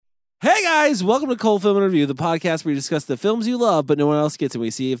Hey guys, welcome to Cold Film and Review, the podcast where we discuss the films you love but no one else gets and we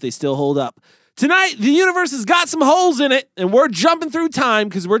see if they still hold up. Tonight, the universe has got some holes in it and we're jumping through time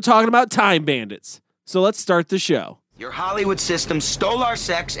because we're talking about time bandits. So let's start the show. Your Hollywood system stole our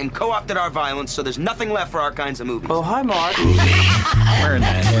sex and co-opted our violence, so there's nothing left for our kinds of movies. Oh, hi, Mark. Where in the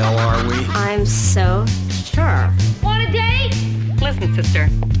hell are we? I'm so sure. Want a date? Listen, sister,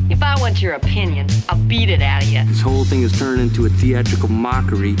 if I want your opinion, I'll beat it out of you. This whole thing has turned into a theatrical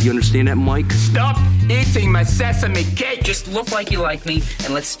mockery. You understand that, Mike? Stop eating my sesame cake. Just look like you like me,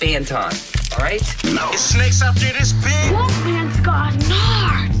 and let's stay in time. All right? No. Is snakes up there this big? Wolfman's got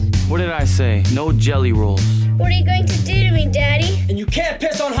nards. What did I say? No jelly rolls. What are you going to do to me, Daddy? And you can't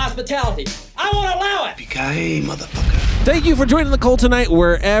piss on hospitality. I won't allow it. Yippee-ki-yay, motherfucker. Thank you for joining the Cold tonight,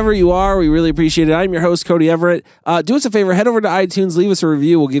 wherever you are. We really appreciate it. I'm your host, Cody Everett. Do us a favor, head over to iTunes, leave us a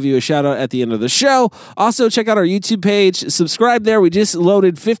review. We'll give you a shout out at the end of the show. Also, check out our YouTube page. Subscribe there. We just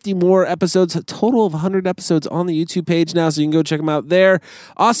loaded 50 more episodes, a total of 100 episodes on the YouTube page now, so you can go check them out there.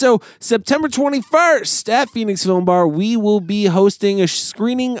 Also, September 21st at Phoenix Film Bar, we will be hosting a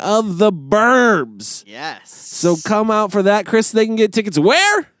screening of The Burbs. Yes. So come out for that. Chris, they can get tickets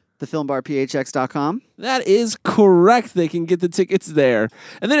where? Thefilmbarphx.com. That is correct. They can get the tickets there.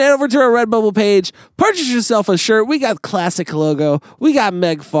 And then head over to our Redbubble page. Purchase yourself a shirt. We got classic logo. We got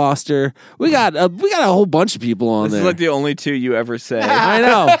Meg Foster. We got a whole bunch of people on This there. is like the only two you ever say. I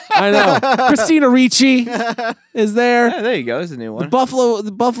know. Christina Ricci is there. Yeah, there you go. There's a new one.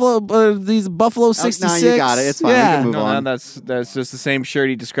 These Buffalo 66. No, you got it. It's fine. We can move on. No, that's just the same shirt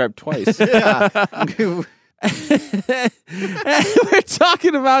he described twice. We're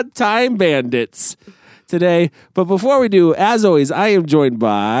talking about Time Bandits today. But before we do, as always, I am joined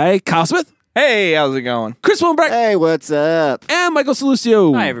by Kyle Smith, Hey, how's it going? Chris Willenbrecht, Hey, what's up? and Michael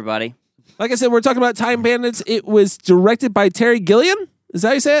Salucio. Hi, everybody. Like I said, we're talking about Time Bandits. It was directed by Terry Gilliam. Is that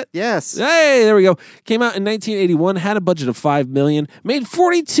how you say it? Yes. Hey, there we go. Came out in 1981, had a budget of $5 million, made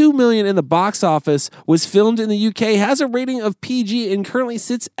 $42 million in the box office, was filmed in the UK, has a rating of PG, and currently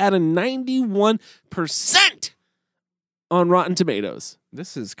sits at a 91% on Rotten Tomatoes.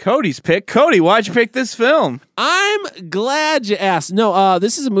 This is Cody's pick. Cody, why'd you pick this film? I'm glad you asked. No,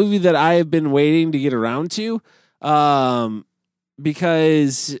 this is a movie that I have been waiting to get around to.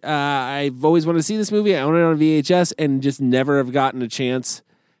 Because I've always wanted to see this movie. I own it on VHS and just never have gotten a chance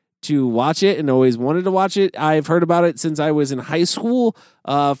to watch it and always wanted to watch it. I've heard about it since I was in high school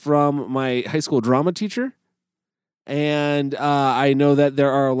from my high school drama teacher. And I know that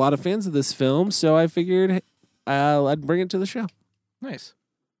there are a lot of fans of this film, so I figured I'd bring it to the show. Nice.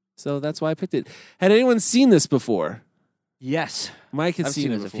 So that's why I picked it. Had anyone seen this before? Yes. Mike had I've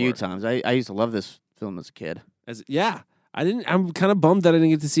seen it it a before. few times. I used to love this film as a kid. Yeah. I'm kind of bummed that I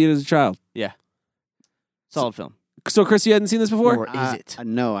didn't get to see it as a child. Yeah. Solid film. So, Chris, you hadn't seen this before? Or is it?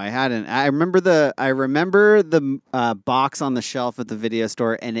 No, I hadn't. I remember the box on the shelf at the video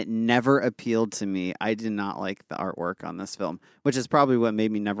store, and it never appealed to me. I did not like the artwork on this film, which is probably what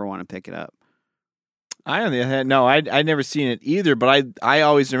made me never want to pick it up. I on the other hand, no, I'd never seen it either, but I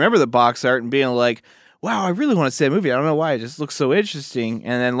always remember the box art and being like, wow, I really want to see that movie. I don't know why. It just looks so interesting.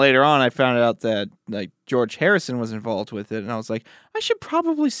 And then later on, I found out that like George Harrison was involved with it, and I was like, I should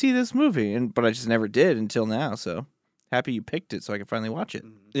probably see this movie. But I just never did until now. So happy you picked it so I can finally watch it.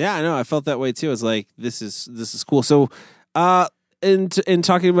 Yeah, I know. I felt that way too. I was like, this is cool. So, in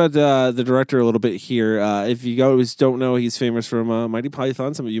talking about the director a little bit here, if you guys don't know, he's famous from Mighty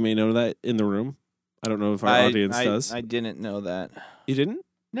Python. Some of you may know that in the room. I don't know if our audience does. I didn't know that. You didn't?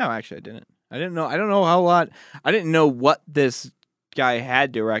 No, actually, I didn't. I didn't know. I don't know how a lot. I didn't know what this guy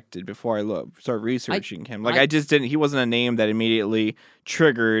had directed before I started researching him. Like I just didn't. He wasn't a name that immediately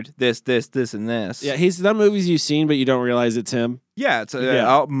triggered this, and this. Yeah, he's done movies you've seen, but you don't realize it's him. Yeah, it's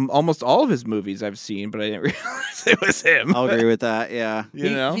almost all of his movies I've seen, but I didn't realize it was him. I'll agree with that. Yeah,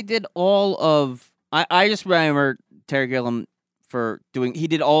 He did all of. I just remember Terry Gilliam for doing. He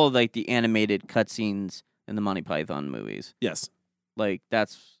did all of like the animated cutscenes in the Monty Python movies. Yes, Like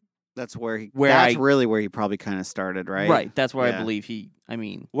that's really where he probably kind of started, right? Right. That's where Yeah. I believe he. I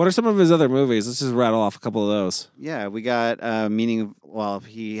mean, what are some of his other movies? Let's just rattle off a couple of those. Yeah, we got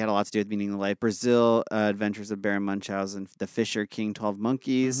he had a lot to do with Meaning of Life. Brazil, Adventures of Baron Munchausen, The Fisher King, 12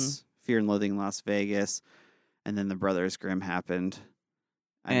 Monkeys, Fear and Loathing in Las Vegas, and then The Brothers Grimm happened.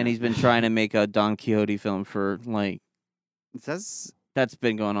 and he's been trying to make a Don Quixote film for like. It says That's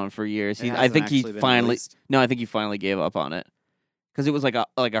been going on for years. it I think he hasn't actually been finally. released. No, I think he finally gave up on it because it was like a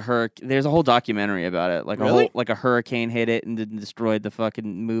hurricane. There's a whole documentary about it. Really? A hurricane hit it and destroyed the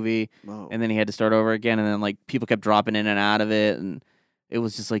fucking movie, Whoa. and then he had to start over again. And then like people kept dropping in and out of it, and it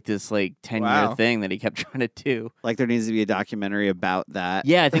was just like this like 10-year Wow. thing that he kept trying to do. Like there needs to be a documentary about that.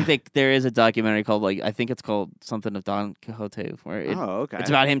 Yeah, I think there is a documentary called I think it's called something of Don Quixote, where Okay. it's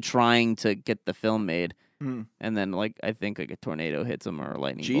about him trying to get the film made. Hmm. And then, I think a tornado hits him or a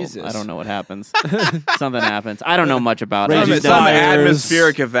lightning Jesus. bolt. I don't know what happens. Something happens. I don't know much about Raging it. Some Fires.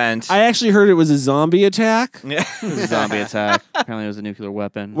 atmospheric event. I actually heard it was a zombie attack. Yeah. It was a zombie attack. Apparently, it was a nuclear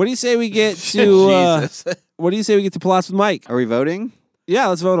weapon. What do you say we get to? Jesus. What do you say we get to plots with Mike? Are we voting? Yeah,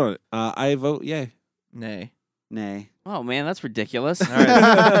 let's vote on it. I vote yay. Nay. Nay. Oh man, that's ridiculous. All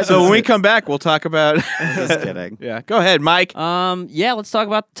right. So when we come back, we'll talk about. Just kidding. Yeah. Go ahead, Mike. Yeah, let's talk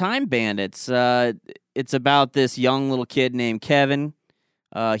about Time Bandits. It's about this young little kid named Kevin.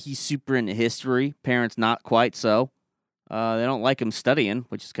 He's super into history. Parents not quite so. They don't like him studying,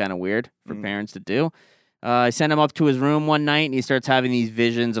 which is kind of weird for parents to do. I sent him up to his room one night, and he starts having these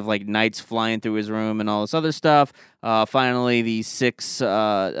visions of like knights flying through his room and all this other stuff. Finally, these 6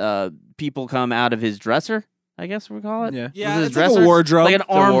 people come out of his dresser, I guess we call it. Yeah. Yeah, Was it it's like a dresser? wardrobe. Like an It's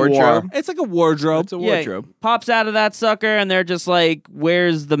a arm wardrobe. war. It's like a wardrobe. It's a wardrobe. Pops out of that sucker, and they're just like,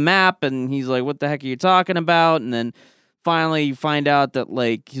 "Where's the map?" And he's like, "What the heck are you talking about?" And then finally, you find out that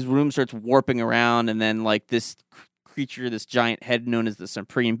like his room starts warping around, and then like this creature, this giant head known as the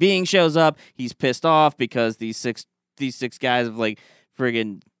Supreme Being, shows up. He's pissed off because these six guys have like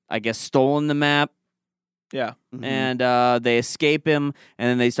friggin', I guess, stolen the map. Yeah. Mhm. And they escape him, and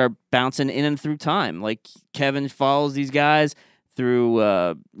then they start bouncing in and through time. Like Kevin follows these guys through,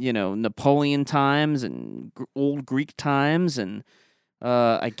 Napoleon times and old Greek times, and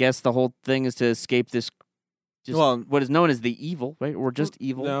I guess the whole thing is to escape this. What is known as the evil, right? Or just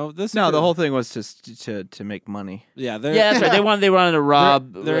evil? No, this. No, is the whole thing was to make money. Yeah, Yeah, that's right. They wanted to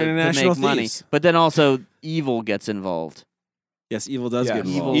rob. They're to international make money, thieves. but then also evil gets involved Yes, evil does Yeah. get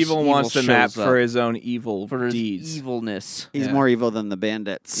involved. Evil wants the map shows up for his own evil for his deeds. evilness. He's Yeah. more evil than the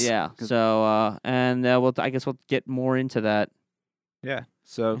bandits. Yeah. 'Cause- So I guess we'll get more into that. Yeah.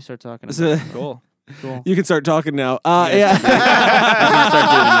 So We start talking. About So- cool. cool. You can start talking now. Yes.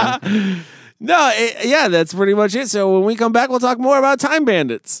 Yeah. No, yeah, that's pretty much it. So when we come back, we'll talk more about Time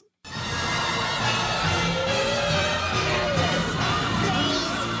Bandits.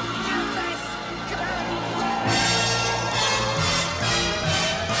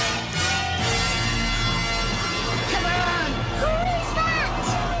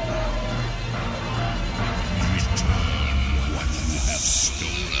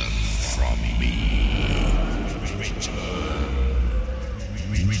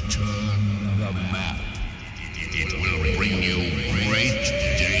 Return the map. It will bring you great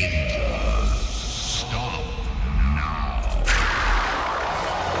danger. Stop now.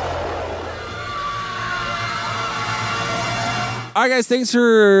 All right, guys, thanks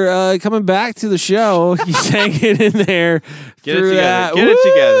for coming back to the show. You hanging in there. Get it through together. that. Get it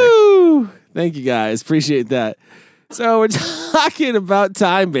together. Woo! Thank you, guys. Appreciate that. So we're talking about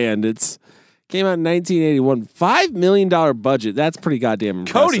Time Bandits. Came out in 1981. $5 million budget. That's pretty goddamn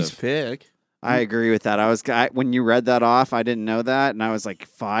impressive. Cody's pick. I agree with that. When you read that off, I didn't know that, and I was like,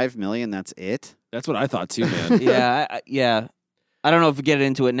 $5 million. That's it. That's what I thought too, man. yeah. I don't know if we get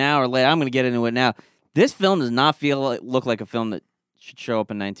into it now or later. I'm going to get into it now. This film does not look like a film that should show up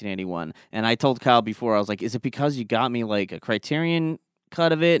in 1981. And I told Kyle before, I was like, is it because you got me like a Criterion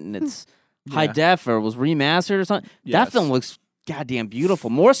cut of it and it's high def or was remastered or something? Yes. That film looks goddamn beautiful,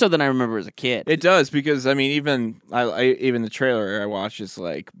 more so than I remember as a kid. It does because I mean even even the trailer I watched is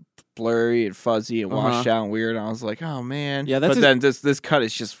like blurry and fuzzy and washed out and weird. And I was like, oh man. Yeah, that's but then this cut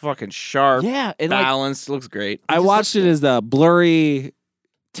is just fucking sharp. Yeah, and balanced. Looks great. I watched it as the blurry,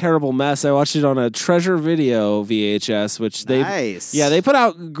 terrible mess. I watched it on a Treasure Video VHS, which they put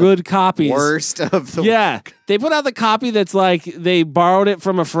out good copies. Worst of the They put out the copy that's like they borrowed it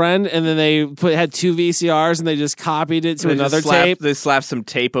from a friend and then they had 2 VCRs and they just copied it to They another just slap- tape. They slap some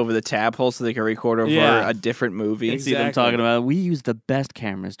tape over the tab hole so they can record over Yeah. a different movie. I see them talking about, we use the best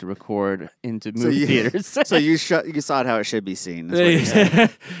cameras to record into movie theaters. So you saw it how it should be seen. Is what you're saying.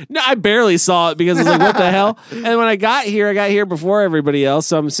 No, I barely saw it because I was like, what the hell? And when I got here before everybody else.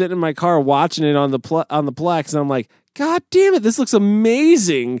 So I'm sitting in my car watching it on the Plex and I'm like, God damn it, this looks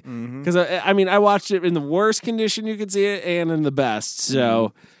amazing. Because I mean, I watched it in the worst condition you could see it and in the best.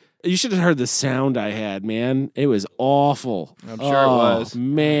 So you should have heard the sound I had, man. It was awful. I'm sure it was.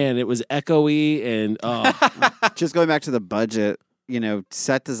 Man, it was echoey and Just going back to the budget,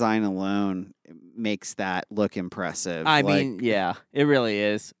 set design alone makes that look impressive. I mean, yeah, it really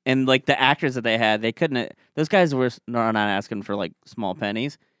is. And like the actors that they had, they couldn't. Those guys were not asking for like small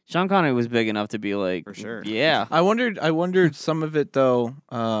pennies. Sean Connery was big enough to be like, For sure. Yeah. I wondered some of it though.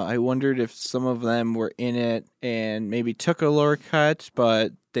 I wondered if some of them were in it and maybe took a lower cut,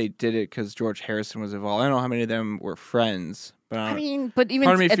 but they did it because George Harrison was involved. I don't know how many of them were friends, but I mean, but even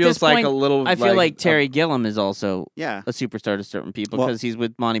part of me at feels this like point, a little. I feel like Terry Gilliam is also Yeah. a superstar to certain people Well- because he's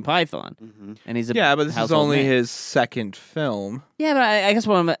with Monty Python, Mhm. and he's a Yeah, but this is household only name. his second film. Yeah, but I guess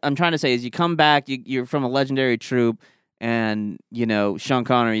what I'm trying to say is you come back, you're from a legendary troupe, and, Sean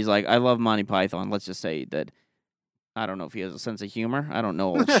Connery's like, I love Monty Python. Let's just say that, I don't know if he has a sense of humor. I don't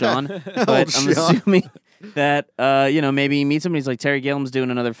know old Sean, but I'm Sean. assuming that, maybe he meets somebody, he's like, Terry Gilliam's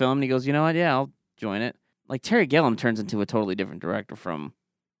doing another film, and he goes, you know what, yeah, I'll join it. Like, Terry Gilliam turns into a totally different director from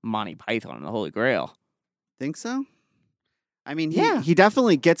Monty Python and the Holy Grail. Think so? I mean, Yeah. he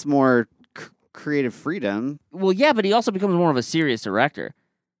definitely gets more creative freedom. Well, yeah, but he also becomes more of a serious director.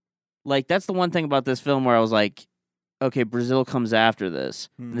 Like, that's the one thing about this film where I was like, okay, Brazil comes after this.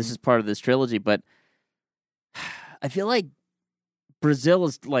 And this is part of this trilogy, but I feel like Brazil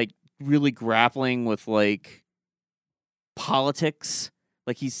is, like, really grappling with, like, politics.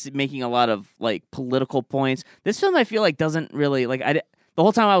 Like, he's making a lot of, like, political points. This film, I feel like, doesn't really, like, the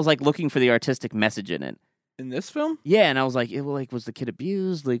whole time I was, like, looking for the artistic message in it. In this film? Yeah, and I was like, was the kid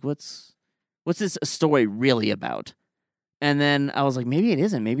abused? Like, what's this story really about? And then I was like, maybe it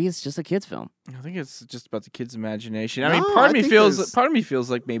isn't. Maybe it's just a kid's film. I think it's just about the kid's imagination. I mean, No, part I of me think feels there's- part of me feels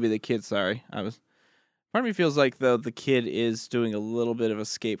like maybe the kid. Sorry, part of me feels like the kid is doing a little bit of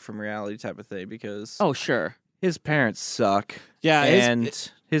escape from reality type of thing because Oh, sure. his parents suck. Yeah,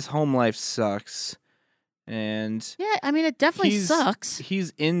 and his home life sucks. And Yeah, I mean, it definitely he's sucks.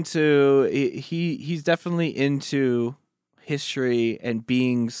 He's definitely into history and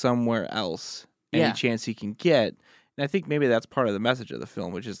being somewhere else any Yeah. chance he can get. And I think maybe that's part of the message of the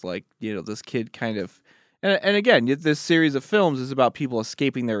film, which is like, this kid kind of and again, this series of films is about people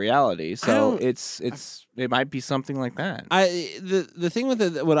escaping their reality. So it might be something like that. The thing with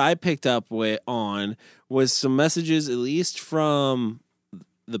it, what I picked up on was some messages, at least from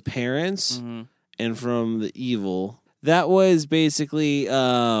the parents Mm-hmm. and from the evil. That was basically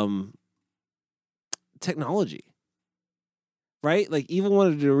technology. Right? Like, Evil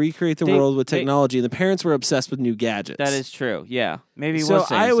wanted to recreate the world with technology, and the parents were obsessed with new gadgets. That is true. Yeah, maybe he So was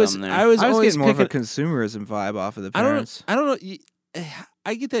saying I was something there. I was always getting more of a picking. consumerism vibe off of the I don't. parents. I don't know.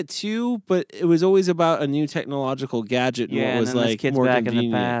 I get that too, but it was always about a new technological gadget. And yeah, what and was then this like kid's more back in the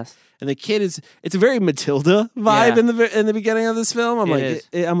convenient. past. And the kid it's a very Matilda vibe Yeah. in the beginning of this film. I'm It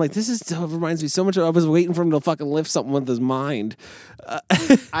like, I'm like, this reminds me so much of. I was waiting for him to fucking lift something with his mind.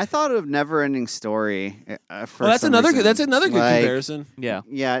 I thought of Never Ending Story. For Well, that's some another reason. good. That's another good Like, comparison. Yeah,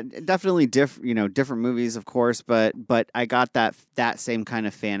 Yeah, definitely different movies, of course, but I got that same kind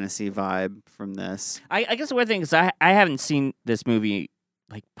of fantasy vibe from this. I guess the weird thing is I haven't seen this movie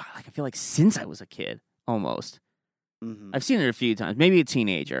like I feel like since I was a kid almost. Mhm. I've seen it a few times, maybe a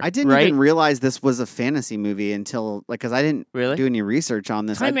teenager. I didn't right? even realize this was a fantasy movie until because I didn't Really? do any research on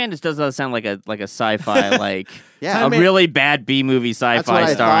this. Time Bandits does sound like a sci-fi like Yeah. a really bad B movie That's what sci-fi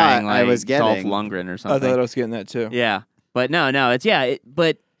I starring thought I like was Dolph getting. Lundgren or I something. thought I was getting that too. Yeah, but no,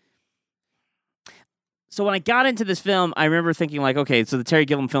 but so when I got into this film, I remember thinking like, okay, so the Terry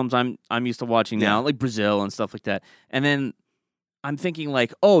Gilliam films I'm used to watching now, like Brazil and stuff like that, and then I'm thinking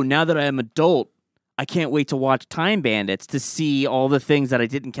like, oh, now that I am adult, I can't wait to watch Time Bandits to see all the things that I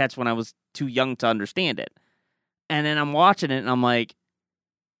didn't catch when I was too young to understand it, and then I'm watching it and I'm like,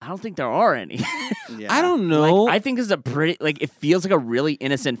 I don't think there are any. Yeah. I don't know. Like, I think this is a pretty it feels like a really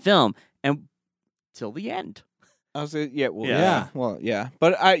innocent film, and till the end. I was yeah, well, Yeah. yeah, well, yeah,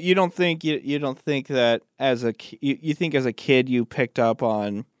 but you don't think that as you think as a kid you picked up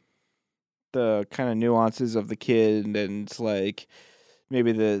on the kind of nuances of the kid and like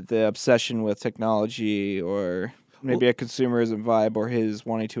maybe the obsession with technology or maybe a consumerism vibe or his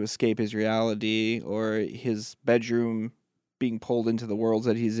wanting to escape his reality or his bedroom being pulled into the worlds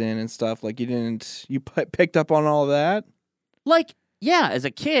that he's in and stuff. Like you picked up on all that? Like, yeah, as a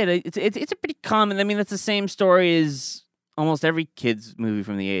kid, it's a pretty common. I mean, that's the same story as almost every kid's movie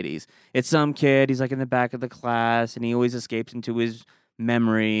from the 80s. It's some kid, he's like in the back of the class, and he always escapes into his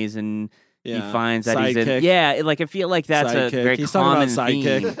memories, and he finds that he's in. Sidekick. Yeah, like I feel like that's Sidekick. a very He's talking common about theme.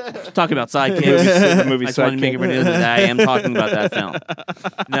 Sidekick. Talking about Sidekick. The movie I just wanted to make Sidekick. everybody know that I am talking about that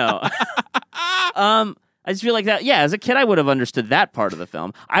film. No. I just feel like that. Yeah, as a kid, I would have understood that part of the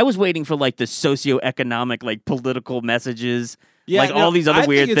film. I was waiting for like the socioeconomic, like political messages, like all these other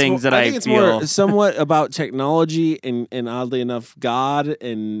weird things that I think it's feel. more somewhat about technology and oddly enough, God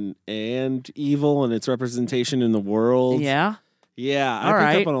and evil and its representation in the world. Yeah. Yeah, I All picked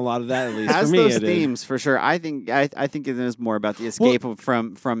right. up on a lot of that at least. Has For me, those I did. themes for sure. I think it is more about the escape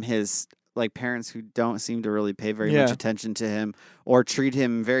from his like parents who don't seem to really pay very much attention to him or treat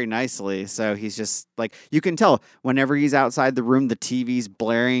him very nicely. So he's just like, you can tell whenever he's outside the room, the TV's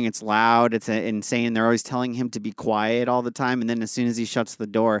blaring, it's loud, it's insane. They're always telling him to be quiet all the time, and then as soon as he shuts the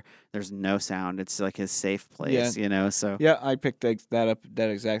door, there's no sound. It's like his safe place, you know. So Yeah, I picked that up, that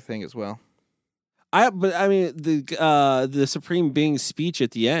exact thing as well. But I mean the Supreme Being's speech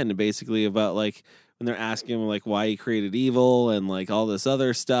at the end, basically about like when they're asking him like why he created evil and like all this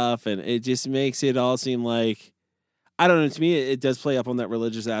other stuff, and it just makes it all seem like, I don't know. To me, it does play up on that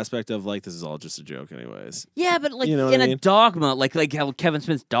religious aspect of like, this is all just a joke, anyways. Yeah, but like You know what in I a mean? dogma, like how Kevin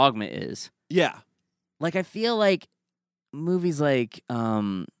Smith's Dogma is. Yeah, Like I feel like movies like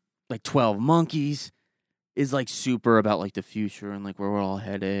 12 Monkeys is like super about like the future and like where we're all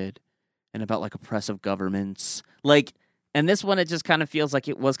headed and about like oppressive governments. Like, and this one, it just kind of feels like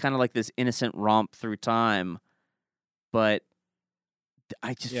it was kind of like this innocent romp through time, but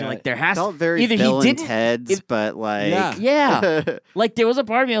I just feel like there has felt to very either Bill he and didn't. Ted's, but like Yeah. Like there was a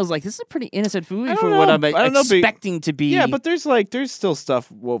part of me I was like, this is a pretty innocent movie I for don't what know. I'm I don't know, but- expecting to be. Yeah, but there's still stuff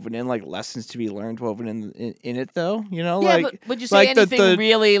woven in, like lessons to be learned woven in it, though. You know, yeah, like but would you say like anything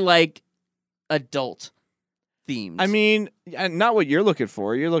really like adult themed? I mean, not what you're looking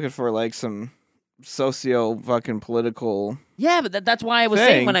for. You're looking for like some socio fucking political. Yeah, but that's why I was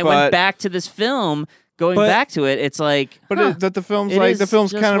saying thing, when I but- went back to this film, going back to it, it's like, But that the film's It like is the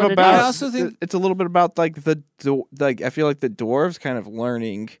film's just kind what of it about. is. I also think- it's a little bit about like like I feel like the dwarves kind of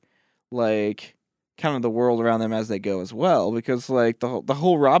learning, like kind of the world around them as they go as well, because like the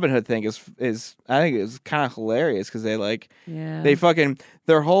whole Robin Hood thing is I think is kind of hilarious because they like yeah, they fucking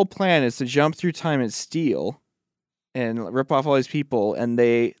their whole plan is to jump through time and steal and rip off all these people, and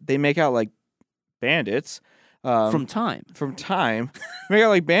they make out like bandits from time. make out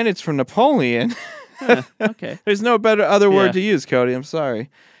like bandits from Napoleon. Okay, There's no better other Yeah. word to use, Cody. I'm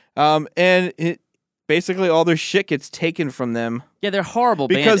sorry. And it basically all their shit gets taken from them yeah, they're horrible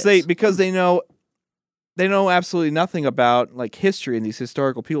because bandits. they know absolutely nothing about like history and these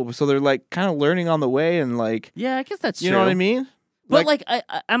historical people. So they're like kind of learning on the way and like Yeah, I guess that's you true. know what I mean. But like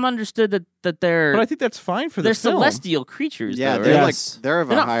I'm understood that they're But I think that's fine for they're the film. celestial creatures. yeah, though, they're right? like they're of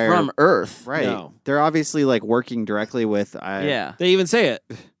They're a not higher from Earth, right. No. They're obviously like working directly with Yeah, they even say it.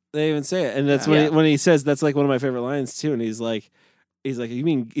 And that's Yeah. when he says, that's like one of my favorite lines too. And he's like, you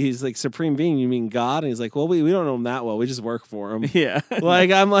mean, he's like, Supreme Being, you mean God? And he's like, well, we don't know him that well. We just work for him. yeah.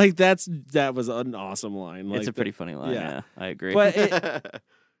 Like, I'm like, that was an awesome line. Like, It's a pretty funny line. yeah. Yeah, I agree. But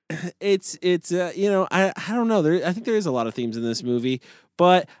it's you know, I don't know. I think there is a lot of themes in this movie,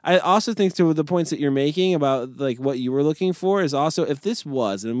 but I also think to the points that you're making about like what you were looking for is also, if this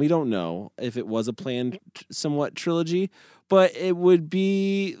was, and we don't know if it was a planned somewhat trilogy, but it would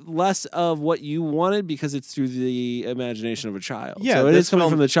be less of what you wanted because it's through the imagination of a child. Yeah, so it this is coming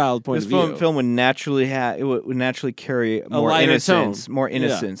film- from the child point This of view. film would naturally would naturally carry more lighter innocence, tone. more Yeah.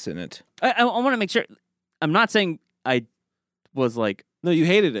 innocence in it. I want to make sure. I'm not saying I was like No, you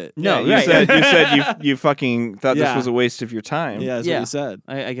hated it. no. you right. said you fucking thought Yeah. this was a waste of your time. Yeah, that's Yeah. what you said.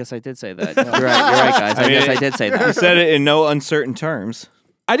 I guess I did say that. You're right, guys. I guess I did say You that. said it in no uncertain terms.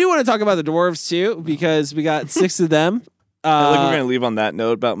 I do want to talk about the dwarves too because we got 6 of them. I think we're gonna leave on that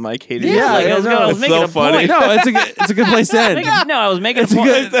note about Mike hating. Yeah, like, I I was know. I was It's making so a funny. point. No, it's a good place to end. No, I was making It's a a point.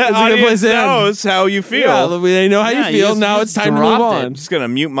 good- The It's a good audience place to end. knows how you feel. Yeah, they know how Yeah, you you feel. just- Now you it's just time to move dropped it. on. Just gonna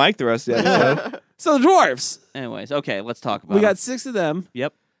mute Mike the rest of the episode. So the dwarves, Anyways, okay, let's talk about we got it. 6 of them.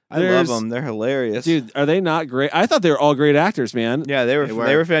 Yep. I love There's- them. They're hilarious, Dude, are they not great? I thought they were all great actors, man. Yeah, they were.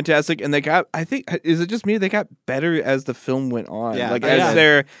 were fantastic, and they got. I think is it just me? They got better as the film went on. Yeah, like they as did.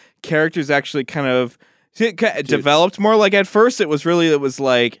 their characters actually kind of developed more. Like at first, it was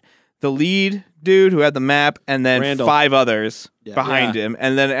like the lead dude who had the map, and then Randall. 5 others Yeah. behind him,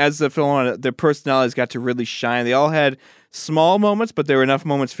 and then as the film went on, their personalities got to really shine. They all had small moments, but there were enough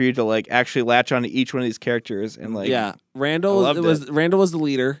moments for you to like actually latch onto each one of these characters and like Yeah, Randall I loved was it. Randall was the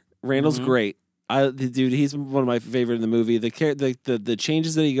leader. Randall's Mhm. great. Dude, he's one of my favorite in the movie. The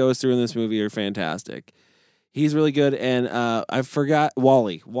changes that he goes through in this movie are fantastic. He's really good, and I forgot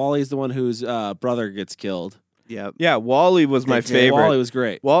Wally. Wally's the one whose brother gets killed. Yep. Yeah, Wally was my favorite. Wally was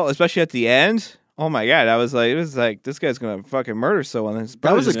great. Well, especially at the end. Oh my god, it was like this guy's gonna fucking murder someone. His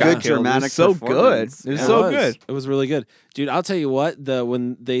That was brother a just got good killed. dramatic It was so good. performance. It was Yeah. so was. good. It was really good, dude. I'll tell you what.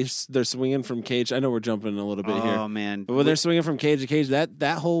 When they're swinging from cage. I know we're jumping a little bit here. Oh man. But when they're swinging from cage to cage,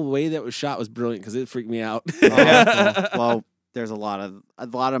 that whole way that was shot was brilliant because it freaked me out. Oh, well, there's a lot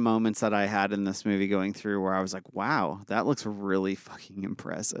of moments that I had in this movie going through where I was like, wow, that looks really fucking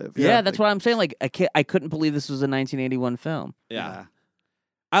impressive. Yeah, that's what I'm saying. Like, I couldn't believe this was a 1981 film. Yeah.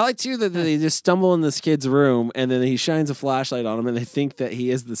 I like too that they just stumble in this kid's room and then he shines a flashlight on him and they think that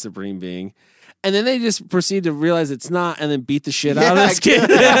he is the Supreme Being. And then they just proceed to realize it's not and then beat the shit out of this kid.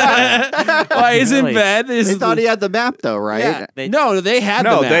 While he's in bed. They thought he had the map though, right? Yeah. No, they had the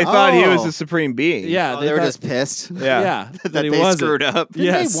No, map. they thought he was the Supreme Being. Yeah, they were just pissed. Yeah. that he they wasn't. screwed up.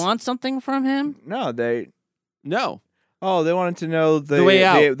 Did they want something from him? No, they. No. Oh, they wanted to know the way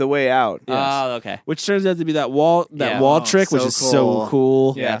out. The way out. Yes. Oh, okay. Which turns out to be that wall trick, which is so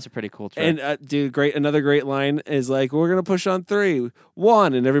cool. Yeah, it's a pretty cool trick. And dude, another great line is like, "We're gonna push on 3,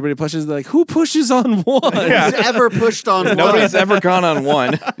 1," and everybody pushes. They're like, "Who pushes on 1?" Who's ever pushed on 1? Nobody's ever gone on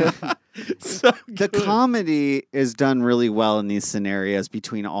 1. The comedy is done really well in these scenarios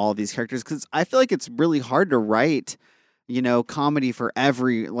between all of these characters because I feel like it's really hard to write, comedy for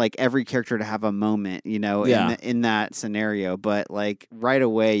every character to have a moment, in that scenario. But like right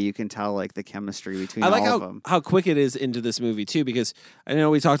away, you can tell like the chemistry between all of them. How quick it is into this movie too, because I know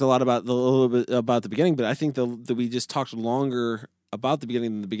we talked a lot about a little bit about the beginning, but I think that we just talked longer about the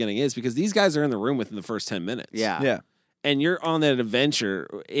beginning than the beginning is because these guys are in the room within the first 10 minutes. Yeah. And you're on that adventure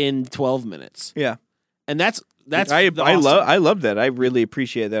in 12 minutes. Yeah. And that's I awesome. love that. I really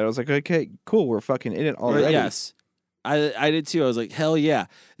appreciate that. I was like, okay, cool. We're fucking in it already. Yes. I did too. I was like, hell yeah.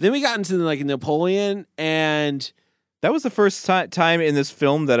 Then we got into like Napoleon, and that was the first time in this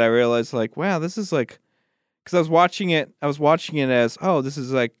film that I realized like, wow, this is like, because I was watching it as, oh, this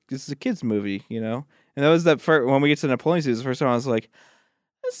is a kid's movie, And that was that first, when we get to Napoleon, the first time I was like,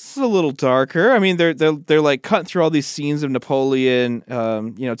 this is a little darker. I mean, they're like cutting through all these scenes of Napoleon,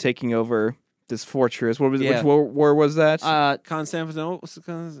 taking over this fortress. What was which war was that? Constantinople.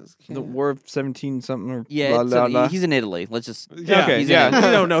 The War of 17 something or he's in Italy. Let's just We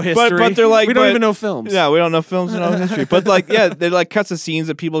don't know history. But they're like, we don't even know films. Yeah, we don't know films and all history. But like, they like cuts of scenes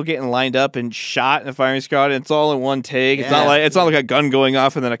of people getting lined up and shot in a firing squad. And it's all in one take. It's not like a gun going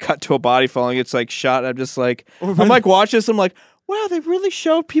off and then a cut to a body falling. It's like shot. I'm just like, I'm like watching this. I'm like, wow, they really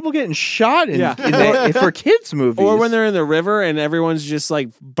showed people getting shot for kids' movies. Or when they're in the river and everyone's just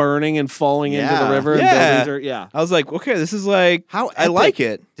like burning and falling into the river. And buildings are, I was like, okay, this is like, I like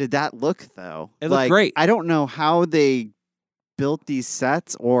it. Did that look though? It looked great. I don't know how they built these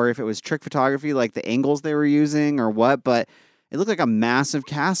sets or if it was trick photography, like the angles they were using or what, but it looked like a massive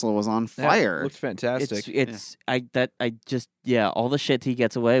castle was on fire. It looks fantastic. All the shit he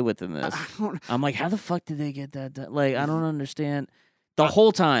gets away with in this. I'm like, how the fuck did they get that done? Like, I don't understand. The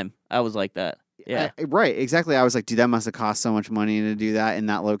whole time I was like that. Yeah. Right, exactly. I was like, dude, that must have cost so much money to do that in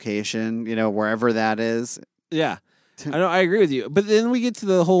that location, wherever that is. Yeah. I know, I agree with you. But then we get to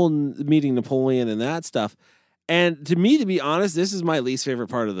the whole meeting Napoleon and that stuff. And to me, to be honest, this is my least favorite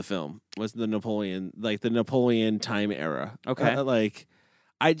part of the film was the Napoleon time era. Okay. I liked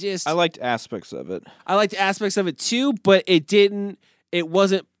aspects of it. I liked aspects of it too, but it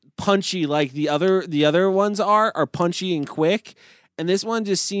wasn't punchy like the other ones are punchy and quick. And this one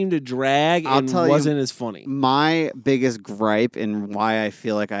just seemed to drag and wasn't as funny. My biggest gripe and why I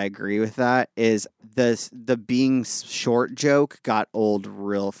feel like I agree with that is the being short joke got old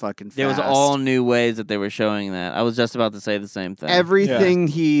real fucking fast. There was all new ways that they were showing that. I was just about to say the same thing. Everything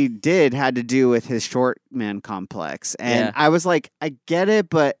he did had to do with his short man complex. And I was like, I get it,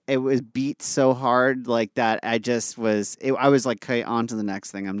 but it was beat so hard like that. I was like, okay, on to the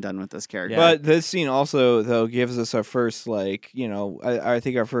next thing. I'm done with this character. But this scene also, though, gives us our first, I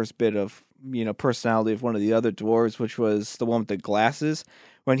think our first bit of, personality of one of the other dwarves, which was the one with the glasses.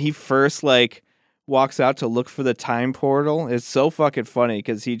 When he first, walks out to look for the time portal. It's so fucking funny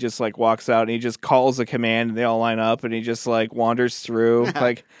because he just walks out and he just calls a command and they all line up and he just wanders through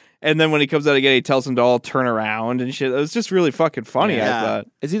and then when he comes out again he tells them to all turn around and shit. It was just really fucking funny. I thought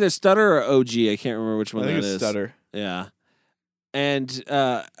it's either Stutter or OG. I can't remember which one I think that it's is. Stutter. Yeah. And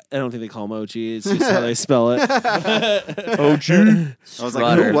I don't think they call him OG. It's just how they spell it. OG. I was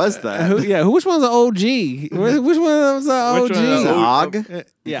like, who was that? Which one's the OG? Which one was the OG? Which one was the Og? I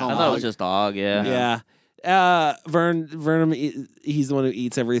thought it was just Og. Yeah. Vernon, he's the one who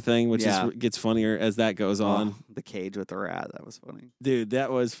eats everything, which gets funnier as that goes on. The cage with the rat. That was funny. Dude,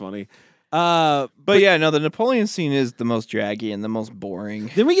 that was funny. But the Napoleon scene is the most draggy and the most boring.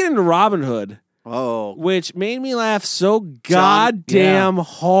 Then we get into Robin Hood. Oh, which made me laugh so goddamn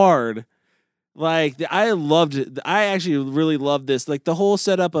hard. I loved it. I actually really loved this. The whole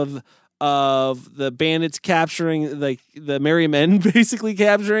setup of the bandits capturing the merry men, basically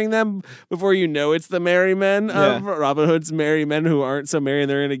capturing them before it's the merry men of Robin Hood's merry men who aren't so merry and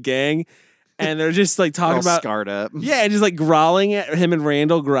they're in a gang. and they're just like talking All about scarred up. yeah, and just like growling at him and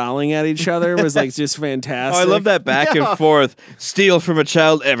Randall growling at each other was like just Oh, fantastic. I love that back and forth. Steal from a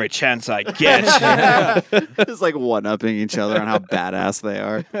child every chance I get. It's like one-upping each other on how badass they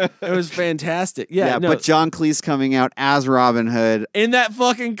are. It was fantastic. Yeah, no, but John Cleese coming out as Robin Hood in that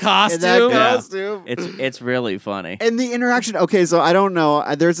fucking costume. in that Yeah. costume. It's really funny. And the interaction. Okay, so I don't know.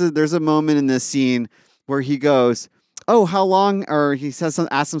 There's a moment in this scene where he goes, "Oh, how long?" Or he says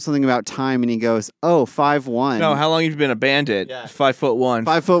asks him something about time, and he goes, "Oh, 5'1". No, how long have you been a bandit? 5'1".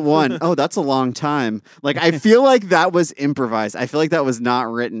 5'1". Oh, that's a long time. Like, I feel like that was improvised. I feel like that was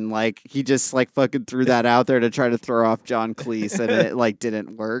not written. Like, he just like fucking threw that out there to try to throw off John Cleese, and it like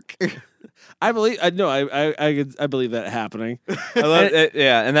didn't work. I believe. I believe that happening. I love it,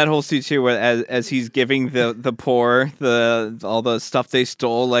 yeah, and that whole scene too, where as he's giving the poor all the stuff they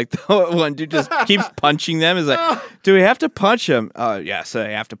stole, like the one dude just keeps punching them. Is like, do we have to punch him? Oh, yes, I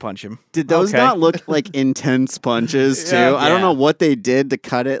have to punch him. Did those Okay. not look like intense punches too? Yeah. I don't know what they did to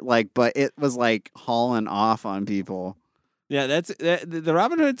cut it, like, but it was like hauling off on people. Yeah, the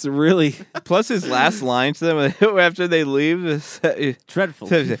Robin Hood's really Plus his last line to them after they leave is Dreadful.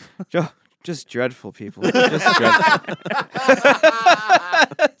 just dreadful people. Just dreadful.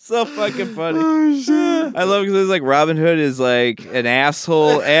 So fucking funny. Oh shit! I love because it's like Robin Hood is like an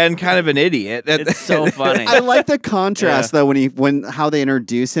asshole and kind of an idiot. It's so funny. I like the contrast though when how they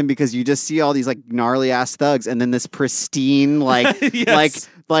introduce him, because you just see all these like gnarly ass thugs, and then this pristine like Yes.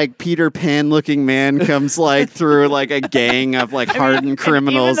 like Peter Pan looking man comes like through like a gang of like hardened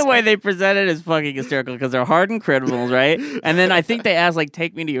criminals. Even the way they present it is fucking hysterical because they're hardened criminals, right? And then I think they ask, like,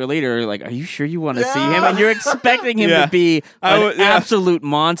 take me to your leader. Like, are you sure you want to see him? And you're expecting him Yeah. to be I an would- yeah. absolute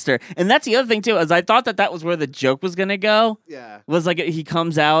monster. And that's the other thing, too, is I thought that was where the joke was going to go. Yeah. Was like he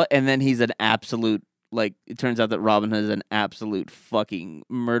comes out and then he's an absolute, like, it turns out that Robin Hood is an absolute fucking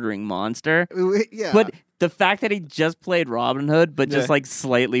murdering monster. Yeah. But the fact that he just played Robin Hood, but just Yeah. like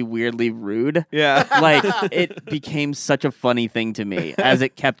slightly weirdly rude, Yeah. like it became such a funny thing to me as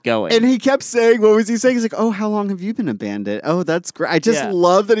it kept going. And he kept saying, what was he saying? He's like, oh, how long have you been a bandit? Oh, that's great. I just Yeah.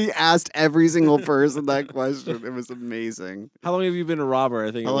 love that he asked every single person that question. It was amazing. How long have you been a robber?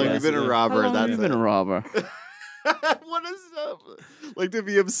 I think. How it long have was. you been a Yeah. robber? How long have That's you been it. a robber? What is that? Like, to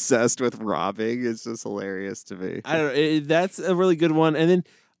be obsessed with robbing is just hilarious to me. I don't know. That's a really good one. And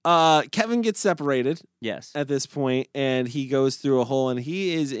then Kevin gets separated Yes. at this point, and he goes through a hole, and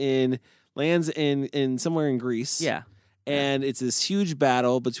he lands in somewhere in Greece. Yeah. And it's this huge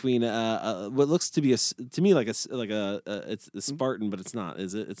battle between what looks to be to me like it's a Spartan, but it's not,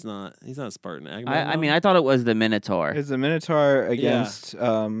 is it? It's not. He's not a Spartan. I mean, I thought it was the Minotaur. It's a Minotaur against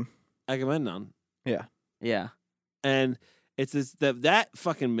Agamemnon. Yeah. And it's this that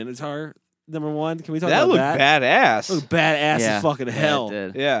fucking Minotaur. Number one, can we talk that about looked that? badass. Looked badass Yeah. as fucking Yeah, hell. it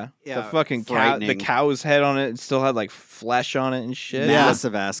did. Yeah. Yeah, The fucking cow, the frightening. cow's head on it still had like flesh on it and shit.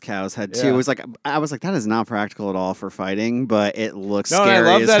 Massive ass cows had too. Yeah. It was like, I was like, that is not practical at all for fighting, but it looks No, and scary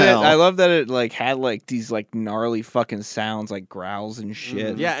I love as that hell. I love that it like had like these like gnarly fucking sounds, like growls and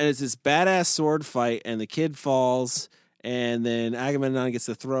shit. Yeah, and it's this badass sword fight, and the kid falls, and then Agamemnon gets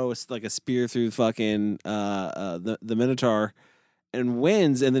to throw like a spear through fucking the Minotaur, and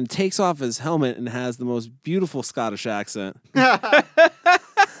wins, and then takes off his helmet and has the most beautiful Scottish accent. Yeah.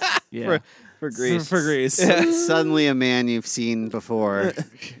 For Greece. For Greece. Suddenly a man you've seen before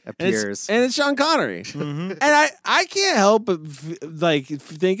appears. And it's Sean Connery. And I can't help but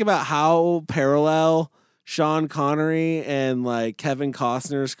think about how parallel Sean Connery and like Kevin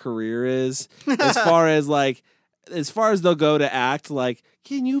Costner's career is as far as they'll go to act. Like,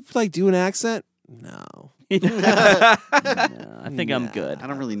 can you like do an accent? No. I think I'm good. I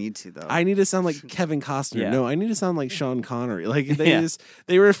don't really need to though. I need to sound like Kevin Costner. Yeah. No, I need to sound like Sean Connery. Like Yeah.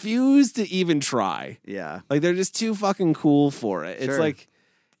 they refuse to even try. yeah. Like they're just too fucking cool for it. It's Sure. like,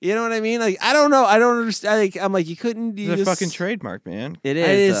 you know what I mean? Like, I don't know. I don't understand. Like, I'm like, you couldn't It's use a fucking trademark, man. It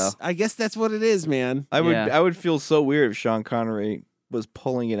It is, is. I guess that's what it is, man. I would Yeah. I would feel so weird if Sean Connery was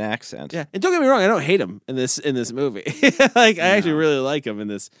pulling an accent. Yeah, and don't get me wrong, I don't hate him in this movie. Like, I actually really like him in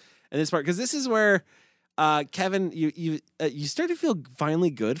this part, because this is where Kevin, you start to feel finally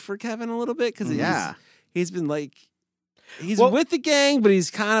good for Kevin a little bit, because he's been like. He's with the gang, but he's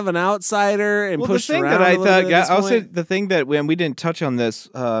kind of an outsider and pushed the thing around that I a little thought, bit at this I'll say point. the thing that when we didn't touch on this,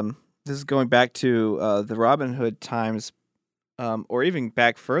 this is going back to the Robin Hood times, or even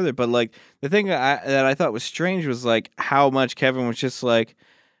back further. But like the thing that I thought was strange was like how much Kevin was just like,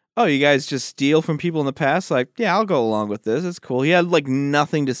 oh, you guys just steal from people in the past? Like, yeah, I'll go along with this. It's cool. He had like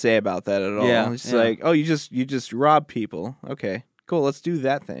nothing to say about that at all. Yeah, It's yeah. like, oh, you just rob people. Okay, cool, let's do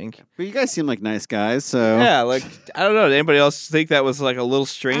that thing. But you guys seem like nice guys, so Yeah, like I don't know. Did anybody else think that was like a little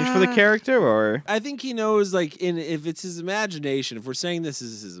strange for the character, or I think he knows, like, if it's his imagination, if we're saying this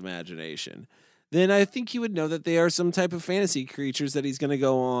is his imagination, then I think he would know that they are some type of fantasy creatures that he's going to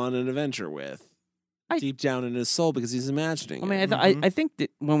go on an adventure with. Deep down in his soul, because he's imagining. I mean, it. I think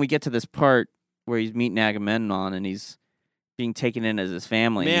that when we get to this part where he's meeting Agamemnon and he's being taken in as his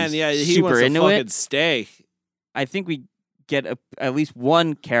family, and Man, he's yeah, he super wants to into fucking it. stay. I think we get at least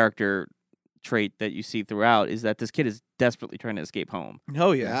one character trait that you see throughout is that this kid is desperately trying to escape home.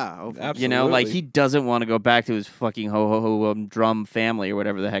 oh yeah, yeah, absolutely. You know, like he doesn't want to go back to his fucking ho drum family or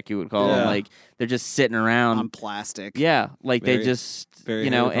whatever the heck you would call them. Yeah. Like they're just sitting around on plastic. Yeah, like Very- they just very you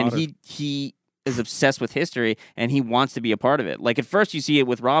know, Harry and Potter. he is obsessed with history and he wants to be a part of it. Like at first you see it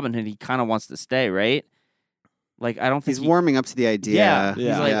with Robin Hood, he kind of wants to stay, right? Like I don't think He's warming up to the idea. Yeah, he's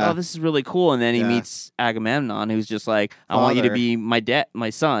Yeah. like, Yeah. oh, this is really cool, and then he Yeah. meets Agamemnon, who's just like, I want you to Father. be my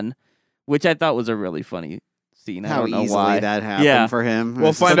son, which I thought was a really funny scene. I How don't know easily why that happened Yeah. for him.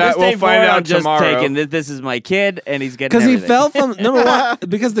 We'll It's find just- out. We'll find out I'm just tomorrow. taking this is my kid, and he's getting Because he everything. fell from number one,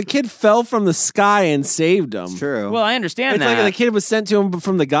 because the kid fell from the sky and saved him. It's true. Well, I understand It's that. like the kid was sent to him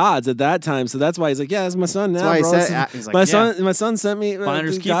from the gods at that time, so that's why he's like, "Yeah, it's my son now, That's why he bro. said- This is- he's like, my yeah. son sent me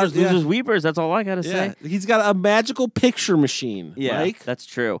Finders, the keepers, gods- yeah. losers, weepers. That's all I gotta Yeah, say. he's got a magical picture machine. Yeah, Mike. that's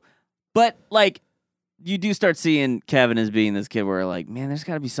true. But like, you do start seeing Kevin as being this kid where like, man, there's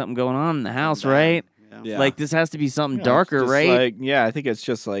got to be something going on in the house, right? Yeah. Like this has to be something Yeah, darker, just right? Like, yeah, I think it's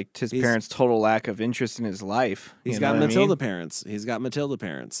just like his He's- parents' total lack of interest in his life. He's You got know what I Matilda mean? parents. He's got Matilda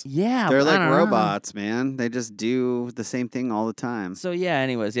parents. Yeah, They're I like don't know. robots, man. They just do the same thing all the time. So yeah,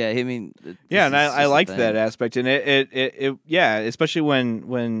 anyways, yeah, I mean, Yeah, and this is I just a liked thing. that aspect, and it yeah, especially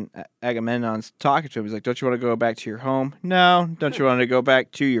when Agamemnon's talking to him, he's like, "Don't you want to go back to your home? No. Don't you want to go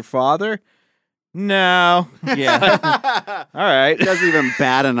back to your father? No. Yeah, All right. He doesn't even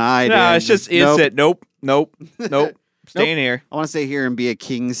bat an eye. No, dude. it's just Nope. instant. Nope. Staying here. I want to stay here and be a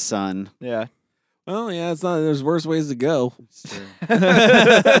king's son. Yeah. Well, yeah, it's not. There's worse ways to go.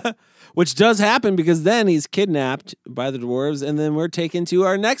 Which does happen because then he's kidnapped by the dwarves, and then we're taken to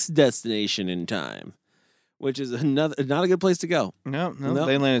our next destination in time, which is not a good place to go. No, No.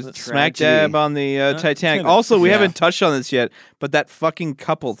 they landed That's smack tragedy. dab on the Titanic. kinda. Also, we Yeah. haven't touched on this yet, but that fucking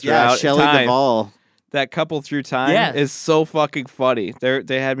couple Yeah, throughout Shelley time, Duvall. that couple through time Yeah. is so fucking funny.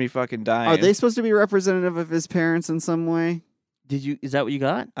 They had me fucking dying. Are they supposed to be representative of his parents in some way? did you? Is that what you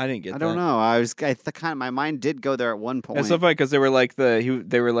got? I didn't get. I don't that. know. Kind of my mind did go there at one point. It's so funny because they were like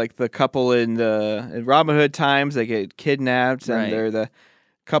the couple in Robin Hood times. They get kidnapped, Right. and they're the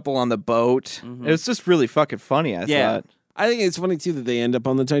couple on the boat. Mhm. It was just really fucking funny. I Yeah. thought, I think it's funny too that they end up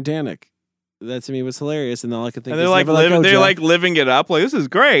on the Titanic. That to me was hilarious, and all I could think and is they're like never let go, they're Jeff. like living it up. Like this is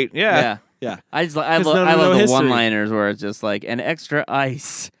great. Yeah. Yeah. I just I 'Cause love no the history. one-liners where it's just like an extra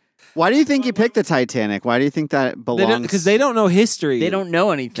ice. Why do you think you picked the Titanic? Why do you think that belongs? because they don't know history. They don't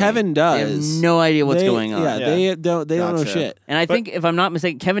know anything. Kevin They have does. no idea what's They- going on. Yeah, Yeah. they don't. They don't know Gotcha. shit. And I think if I'm not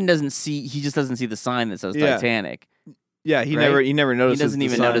mistaken, Kevin doesn't see. He just doesn't see the sign that says Yeah. Titanic. Yeah. He Right? never He notices. doesn't the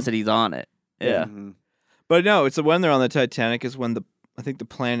even sign. notice that he's on it. Yeah. Mhm. But no, it's when they're on the Titanic is when I think the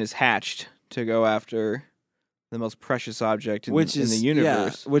plan is hatched to go after the most precious object in, Which in is the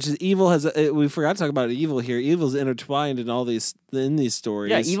universe. Yeah, which is evil has. We forgot to talk about evil here. Evil's intertwined in all these stories.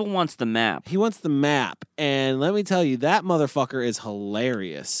 Yeah, Evil wants the map. He wants the map, and let me tell you, that motherfucker is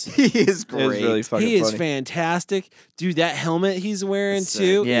hilarious. He is It is great. really fucking He is funny. fantastic, dude. That helmet he's wearing It's sick.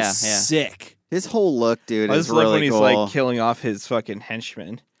 too Yeah, is yeah. sick. His whole look, dude, I is just love really Oh, when he's cool. like killing off his fucking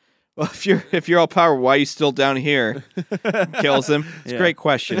henchmen. Well, if you're all powerful, why are you still down here? Kills him. It's a Yeah. great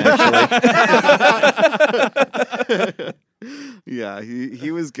question, actually. Yeah, he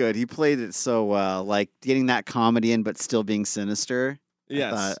was good. He played it so well, like getting that comedy in, but still being sinister.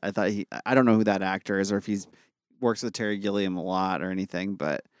 Yes. I thought I don't know who that actor is, or if he's works with Terry Gilliam a lot or anything,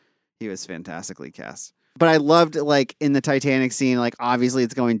 but he was fantastically cast. But I loved, like, in the Titanic scene, like, obviously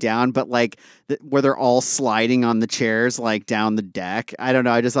it's going down, but, like, where they're all sliding on the chairs, like, down the deck. I don't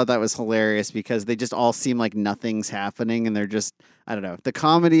know. I just thought that was hilarious because they just all seem like nothing's happening, and they're just, I don't know. The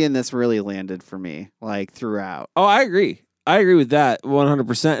comedy in this really landed for me, like, throughout. Oh, I agree. I agree with that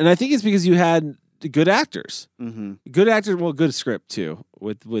 100%. And I think it's because you had good actors. Mm-hmm. Good actors, well, good script too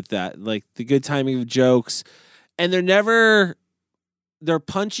with that. Like the good timing of jokes. And they're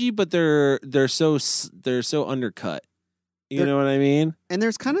punchy, but they're so undercut. You know what I mean? And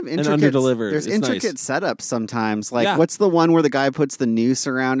there's kind of intricate, under-delivered. there's It's intricate nice. setups sometimes. Like, Yeah. what's the one where the guy puts the noose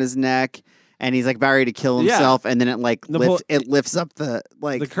around his neck and he's like about ready to kill Yeah. himself, and then it like Napo- lifts up the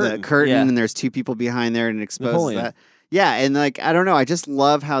curtain, Yeah. and there's two people behind there, and it exposes Napoleon. that. Yeah, and like I don't know, I just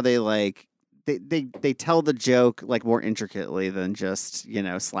love how they like they tell the joke like more intricately than just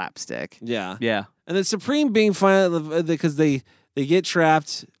slapstick. Yeah. Yeah. And the Supreme Being finally, because they get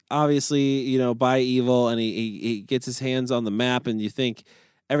trapped, obviously, by evil, and he gets his hands on the map, and you think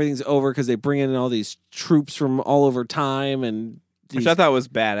everything's over because they bring in all these troops from all over time, and which I thought was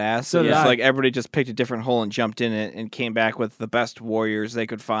badass. So did It's I. like everybody just picked a different hole and jumped in it and came back with the best warriors they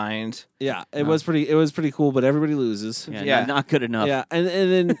could find. yeah, it was pretty cool, but everybody loses. Yeah. Yeah. Not good enough. Yeah, and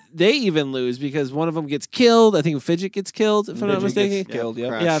then they even lose because one of them gets killed. I think Fidget gets killed, if I'm not Fidget gets mistaken. killed, yeah.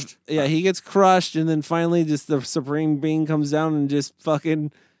 crushed. Yeah, he gets crushed, and then finally, just the Supreme Being comes down and just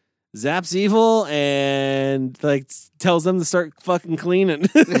fucking zaps evil and like tells them to start fucking cleaning.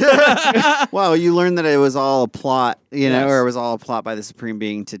 Well, you learned that it was all a plot, Yes. or it was all a plot by the Supreme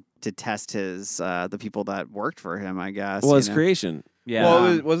Being to test his the people that worked for him, I guess. Well, you his know? creation. Yeah.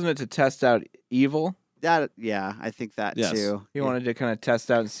 Well, wasn't it to test out evil? That I think that Yes. too. He wanted to kind of test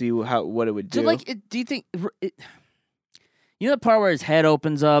out and see what it would do. So, like, do you think... the part where his head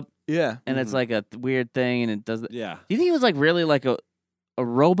opens up yeah. and it's like a weird thing and it does... Do Yeah. you think he was, like, really like a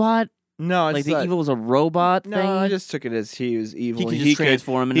robot? No, it's Like, the not- evil was a robot No, thing? I just took it as he was evil. He can just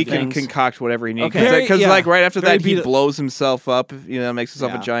transform into He can things? concoct whatever he needs. Okay. Because Very- like right after very that, he Beetle- blows himself up. Makes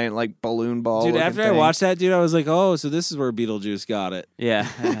himself Yeah. a giant like balloon ball. Dude, looking after I thing. watched that, dude, I was like, oh, so this is where Beetlejuice got it. Yeah.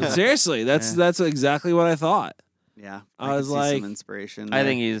 Seriously, that's exactly what I thought. Yeah, I could was see like- some inspiration. I there.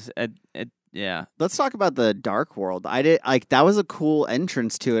 think he's... yeah. Let's talk about the Dark World. I did like that was a cool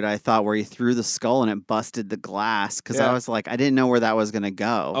entrance to it. I thought where he threw the skull and it busted the glass because I Yeah. was like, I didn't know where that was gonna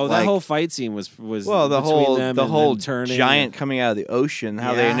go. Oh, like, that whole fight scene was Well, the between whole them the and whole them turning. giant coming out of the ocean.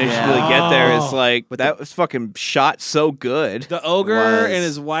 How they Yeah. initially Yeah. get there is Oh. like With that was fucking shot so good. The ogre was. and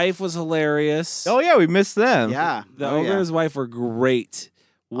his wife was hilarious. Oh yeah, we missed them. yeah, The oh, ogre yeah. and his wife were great.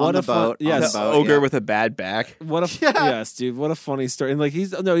 On What the a fun, boat, on The yes, the boat. ogre yeah. with a bad back. what a yes, dude. What a funny story. And like he's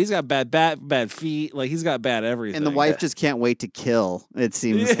got bad feet. Like he's got bad everything. And the wife just can't wait to kill. It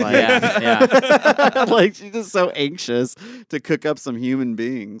seems like, Yeah. like she's just so anxious to cook up some human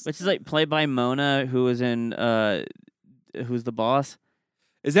beings. Which is, like, played by Mona, who was in... who's the boss?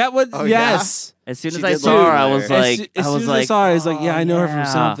 Is that what? Oh, yes. As soon She as I did saw look her, I familiar. was like... as soon as I saw her, I was like, yeah, I know her from yeah.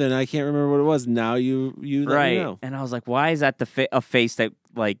 something. I can't remember what it was. Now you let me Right. know. And I was like, why is that a face that,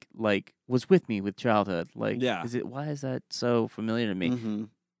 like was with me with childhood? Like, Yeah. why is that so familiar to me? Mm-hmm.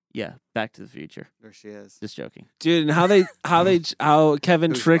 Yeah, Back to the Future. There she is. Just joking. Dude, and how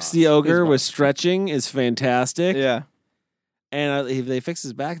Kevin Who's tricks boss? the ogre Who's with boss? stretching is fantastic. Yeah, And they fix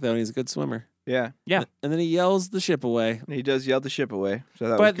his back though, and he's a good swimmer. yeah. Yeah. And then he yells the ship away. And he does yell the ship away. So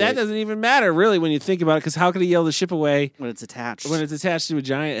that was But that great. doesn't even matter really when you think about it, because how could he yell the ship away When it's attached. when it's attached to a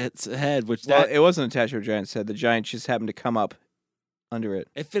giant's head? Which Well, that it wasn't attached to a giant's head. The giant just happened to come up under it.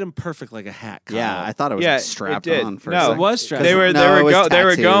 it fit him perfect like a hat. yeah, Kyle. I thought it was Yeah, like, strapped it did. on for No, a it second. was strapped. They were No, it was they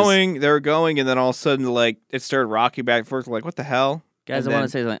were tattoos. going, and then all of a sudden like it started rocking back and forth. Like what the hell, Guys, And I want then-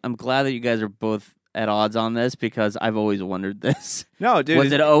 to say something. I'm glad that you guys are both at odds on this because I've always wondered this. No, dude.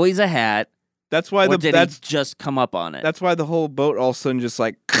 Was it always a hat, That's why or the did that's he just come up on it? that's why the whole boat all of a sudden just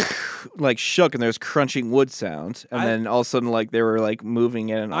like like shook and there's crunching wood sound, and then all of a sudden like they were like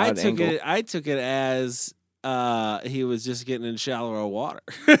moving at an odd angle. I took it as he was just getting in shallower water.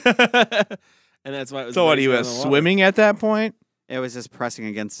 And that's why it was So what? He racing was on the water. swimming at that point? It was just pressing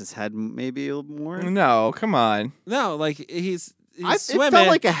against his head maybe a little more. No, come on. No, like he's It swimming. felt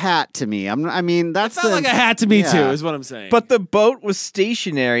like a hat to me. I mean, it that's felt like a hat to me too, Yeah. is what I'm saying. But the boat was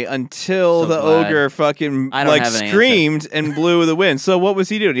stationary until So the glad. ogre fucking I don't like have an answer. screamed and blew the wind. So what was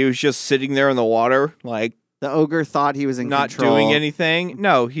he doing? He was just sitting there in the water, like the ogre thought he was in not control. doing anything.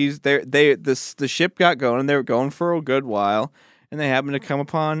 No, he's there. The ship got going. They were going for a good while, and they happened to come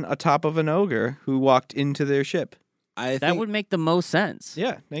upon a top of an ogre who walked into their ship. I that think would make the most sense.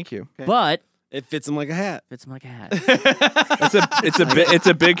 Yeah, thank you. But it fits him like a hat. it's like a hat. It's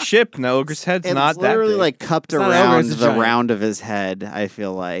a big ship. And the ogre's head's It's not that literally big. like cupped It's not an ogre, around it's a the giant. round of his head. I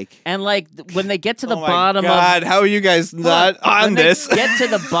feel like. And like when they get to the oh my bottom God, how are you guys not on when this? they get to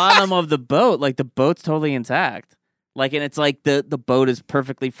the bottom of the boat, like the boat's totally intact. Like, and it's like the boat is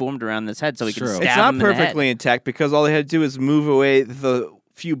perfectly formed around this head, so he can True. stab It's not him in the head. perfectly intact because all they had to do is move away the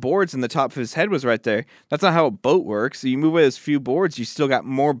few boards and the top of his head was right there. That's not how a boat works. So you move away those few boards, you still got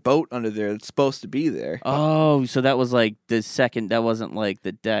more boat under there that's supposed to be there. Oh, so that was like the second. That wasn't like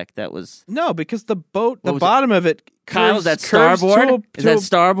the deck. That was No, because the boat, the What was it? bottom of it Kyle. curves, Is that curves starboard? to a- Is that to a-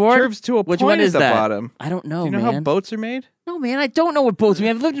 starboard? Curves to a Which point one is at the that? bottom. I don't know, Do you know man. how boats are made? No, man, I don't know what boats. I mean,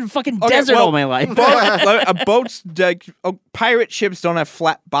 I've lived in a fucking Okay, desert well, all my life. A boat's like pirate ships don't have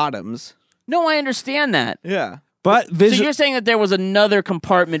flat bottoms. No, I understand that. Yeah. But So visual. you're saying that there was another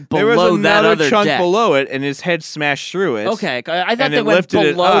compartment There was below that another other chunk deck? below it, and his head smashed through it. Okay, I thought And they it went lifted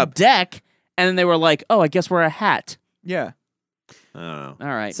it below up. deck, and then they were like, "Oh, I guess we're a hat." Yeah. I don't know.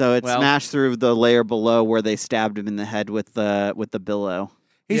 All right. So it well, smashed through the layer below where they stabbed him in the head with the billow.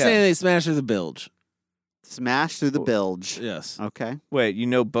 He's Yeah. saying they smashed through the bilge. Smashed through the bilge. Yes. Okay. Wait, you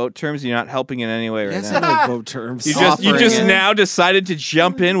know boat terms? You're not helping in any way right Yes, now. I know boat terms. You Offering just it. now decided to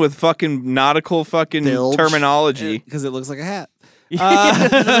jump in with fucking nautical fucking Bilge. terminology. Because it looks like a hat.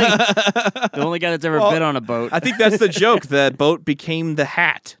 the only guy that's ever Well, been on a boat. I think that's the joke. The boat became the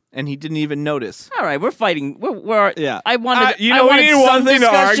hat, and he didn't even notice. All right, we're fighting. We're Yeah. I wanted. You I know, we wanted need some one thing to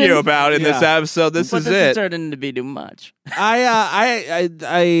discussion, argue about in this Yeah. episode. This but is this it. is starting to be too much. I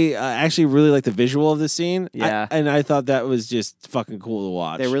actually really like the visual of the scene. Yeah. and I thought that was just fucking cool to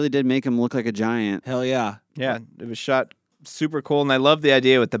watch. They really did make him look like a giant. Hell yeah. Yeah, it was shot super cool, and I love the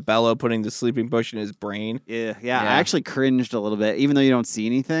idea with the bellow putting the sleeping bush in his brain. Yeah. Yeah. I actually cringed a little bit. Even though you don't see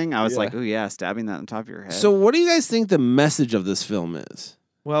anything, I was Yeah. like, oh, yeah, stabbing that on top of your head. So, what do you guys think the message of this film is?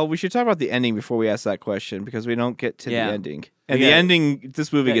 Well, we should talk about the ending before we ask that question because we don't get to Yeah. the ending. And Yeah. the ending,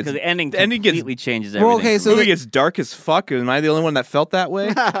 this movie Because gets the ending gets completely changes Well, everything. okay, for so me. movie gets dark as fuck. Am I the only one that felt that way?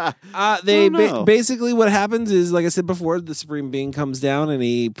 They Oh, no. basically what happens is, like I said before, the Supreme Being comes down and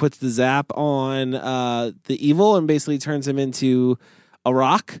he puts the zap on the evil and basically turns him into a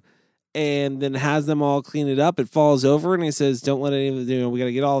rock, and then has them all clean it up. It falls over, and he says, "Don't let any of it. We got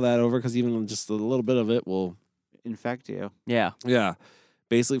to get all that over because even just a little bit of it will, Infect you. yeah.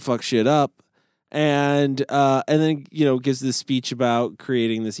 basically fuck shit up." And then gives this speech about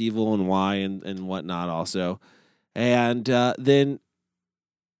creating this evil and why and whatnot also, and then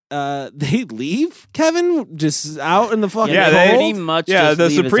they leave Kevin just out in the fucking Yeah, cold. they- pretty much. Yeah, just the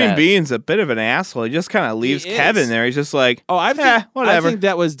leave his Supreme ass. Being's a bit of an asshole. He just kind of leaves is. Kevin there. He's just like, Oh, I whatever. think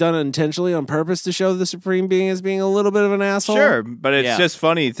that was done intentionally on purpose to show the Supreme Being as being a little bit of an asshole. sure, but it's Yeah. just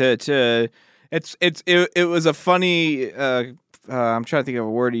funny to it was a funny. I'm trying to think of a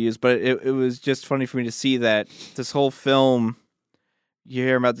word to use, but it was just funny for me to see that this whole film, you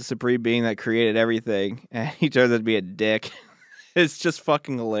hear about the Supreme Being that created everything, and he turns out to be a dick. It's just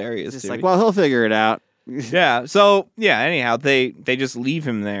fucking hilarious. Just to like, me. well, he'll figure it out. Yeah. So yeah. Anyhow, they just leave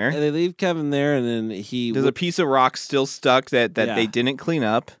him there. And they leave Kevin there, and then he There's a piece of rock still stuck that Yeah. they didn't clean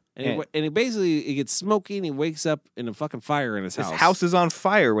up. and he basically it gets smoky, and he wakes up in a fucking fire in his His house. house is on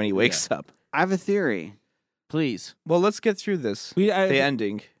fire when he wakes up. I have a theory. Please. Well, let's get through this. The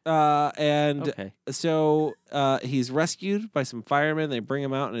ending. And Okay. so he's rescued by some firemen. They bring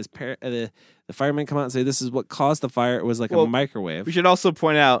him out, and his the firemen come out and say, "This is what caused the fire." It was like Well, a microwave. We should also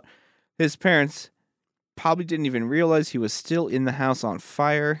point out his parents probably didn't even realize he was still in the house on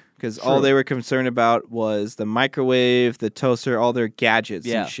fire because all True. they were concerned about was the microwave, the toaster, all their gadgets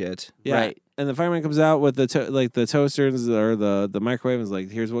Yeah. and shit. Yeah. Right. And the fireman comes out with the toasters or the microwave and is like,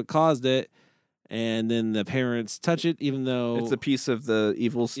 "Here's what caused it." And then the parents touch it, even though It's a piece of the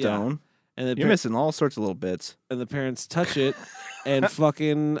evil stone. and the You're missing all sorts of little bits. and the parents touch it and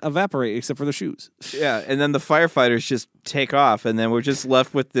fucking evaporate except for the shoes. Yeah, and then the firefighters just take off, and then we're just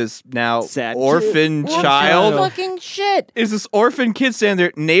left with this now Sad orphan kid. child. Fucking shit. Is this orphan kid standing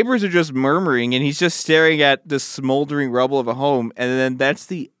there? Neighbors are just murmuring, and he's just staring at this smoldering rubble of a home, and then that's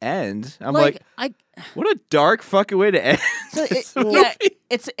the end. I'm like, what a dark fucking way to end. So this yeah, movie.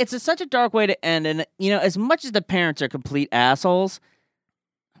 it's such a dark way to end, and as much as the parents are complete assholes,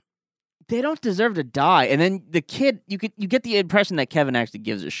 they don't deserve to die. And then the kid, you get the impression that Kevin actually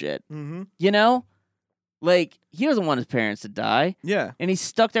gives a shit. Mhm. You know, like he doesn't want his parents to die, Yeah, and he's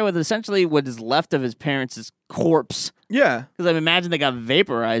stuck there with essentially what is left of his parents' corpse. yeah. Because I imagine they got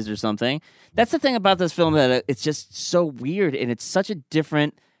vaporized or something. That's the thing about this film, that it's just so weird, and it's such a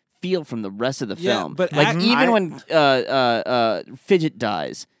different feel from the rest of the Yeah, film. but like even I- when Fidget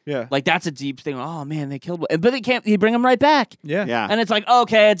dies, Yeah. like that's a deep thing. Oh man, they killed, but they can't. They bring him right back, Yeah. Yeah. and it's like,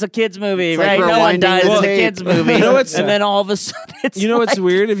 okay, it's a kids movie, It's like right? No one rewinding dies. the It's a tape. kids movie. You know what's- and then all of a sudden, it's You know what's like-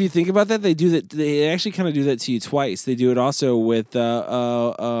 weird? If you think about that, they do that. They actually kind of do that to you twice. They do it also with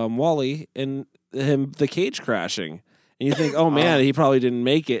Wally and him, the cage crashing, and you think, oh man, he probably didn't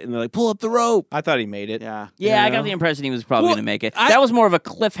make it, and they're like, pull up the rope. I thought he made it. Yeah. Yeah, I You got know? the impression he was probably Well, going to make it. I- That was more of a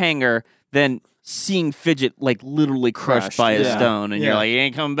cliffhanger than seeing Fidget like literally crushed by a yeah. stone, and Yeah. you're like, you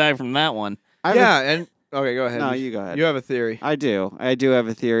ain't coming back from that one. I have a- Yeah, and okay, go ahead. No, you go ahead. You have a theory. I do. I do have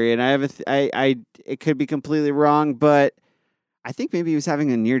a theory, and I have it could be completely wrong, but I think maybe he was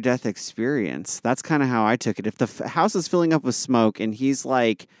having a near-death experience. That's kind of how I took it. If the house is filling up with smoke and he's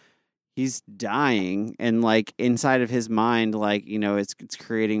dying, and like inside of his mind, like it's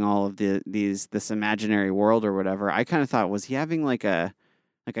creating all of this imaginary world or whatever. I kind of thought, was he having like a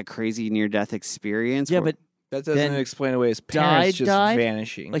crazy near-death experience? Yeah, where- but That doesn't Then explain away his parents just died?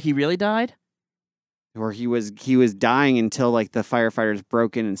 vanishing. like he really died. where he was dying until like the firefighters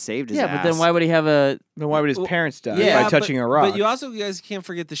broke in and saved his Yeah, ass. but then why would he have a? Then why would his parents die Yeah, by touching a rock? But you guys can't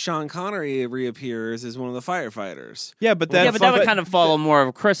forget that Sean Connery reappears as one of the firefighters. yeah, but that's Yeah, but that would kind of follow more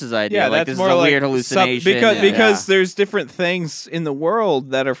of Chris's idea. Yeah, like that's this is more a like weird hallucination. because there's different things in the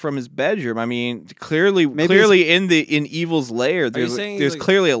world that are from his bedroom. I mean, clearly in Evil's lair, there's saying he's like-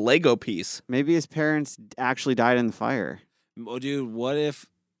 clearly a Lego piece. maybe his parents actually died in the fire. Oh, dude, what if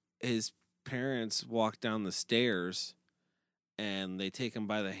his parents walk down the stairs and they take him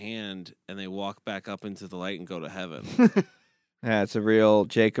by the hand and they walk back up into the light and go to heaven? Yeah, it's a real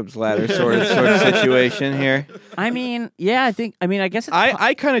Jacob's Ladder sort of situation here. I mean, yeah, I guess it's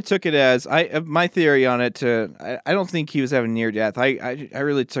I kind of took it as my theory on it. I don't think he was having near death. I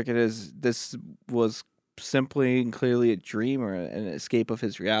really took it as this was simply and clearly a dream or an escape of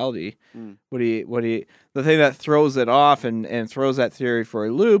his reality. The thing that throws it off and throws that theory for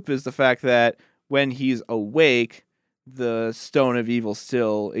a loop is the fact that when he's awake, the Stone of Evil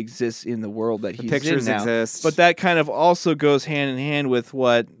still exists in the world that The he's pictures in now. exist. But that kind of also goes hand in hand with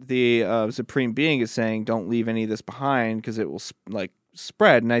what the Supreme Being is saying. Don't leave any of this behind because it will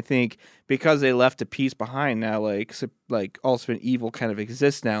spread. And I think because they left a piece behind now, like ultimate evil kind of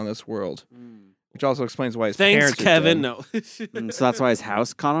exists now in this world, which also explains why his Thanks, parents are Kevin. dead. No. So that's why his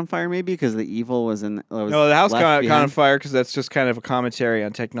house caught on fire, maybe because the evil was in. No, the house left caught on behind? fire because that's just kind of a commentary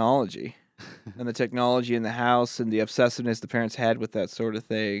on technology. And the technology in the house and the obsessiveness the parents had with that sort of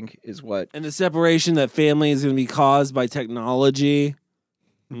thing is what. And the separation that family is going to be caused by technology.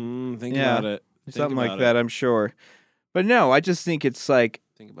 Think about it. Think Something like about that, it. I'm sure. But no, I just think it's like,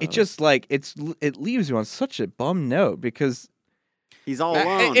 Think about it just like, it leaves you on such a bum note because He's all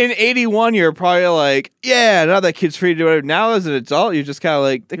alone. in 81, you're probably like, yeah, now that kid's free to do whatever. Now as an adult, you're just kind of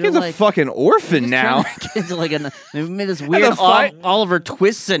like, the You're kid's a like, fucking orphan now. They made this weird fi- Oliver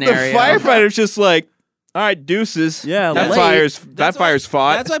Twist The scenario. firefighter's just like, all right, deuces. Yeah, that late. that fire's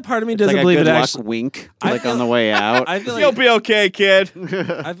fought. That's why part of me It's doesn't like a believe good it luck actually. wink, I like feel- on the way out. I feel You'll like be okay, kid.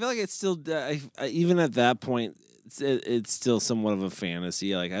 I feel like it's still even at that point, it's still somewhat of a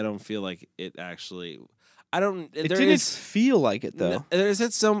fantasy. Like I don't feel like it actually. I don't. It there didn't is- feel like it though.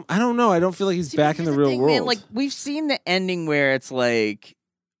 There's some. I don't know. I don't feel like he's See, back but in the here's real thing, world. Man, like we've seen the ending where it's like,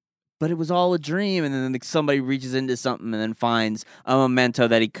 but it was all a dream, and then somebody reaches into something and then finds a memento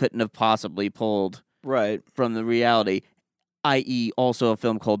that he couldn't have possibly pulled Right. from the reality, i.e., also a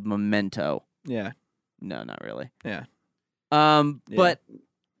film called Memento. Yeah. No, not really. Yeah. But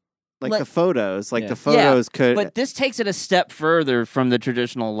like Let- the photos, like Yeah. the photos could. but this takes it a step further from the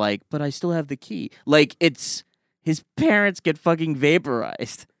traditional like, but I still have the key. Like it's his parents get fucking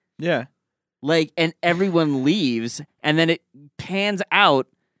vaporized. Yeah. Like, and everyone leaves, and then it pans out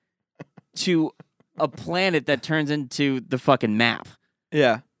to a planet that turns into the fucking map.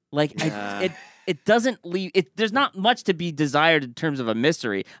 Yeah. Like, Yeah. it doesn't leave. There's not much to be desired in terms of a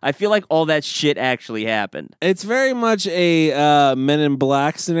mystery. I feel like all that shit actually happened. it's very much a Men in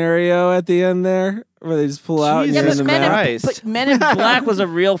Black scenario at the end there, where they just pull out and Jesus you're in the Men in, map. Christ. but Men in Black was a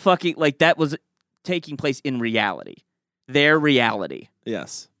real fucking like that was taking place in reality, their reality.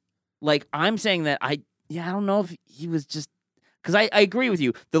 Yes. Like I'm saying that I don't know if he was just because I agree with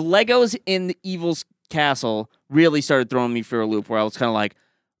you. The Legos in the Evil's castle really started throwing me for a loop where I was kind of like,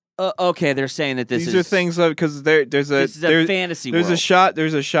 okay, they're saying that These are things because there's this is a fantasy There's world.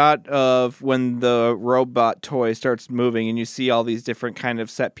 a shot of when the robot toy starts moving and you see all these different kind of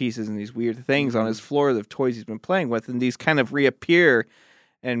set pieces and these weird things on his floor of toys he's been playing with, and these kind of reappear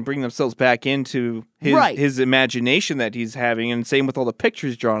and bring themselves back into his imagination that he's having, and same with all the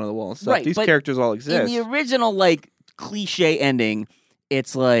pictures drawn on the wall and stuff. Right, These but characters all In exist. the original like cliche ending,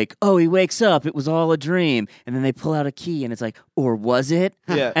 it's like, oh, he wakes up, it was all a dream, and then they pull out a key and it's like, or was it?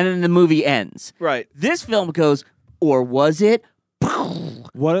 Yeah. And then the movie ends. Right. This film goes, or was it?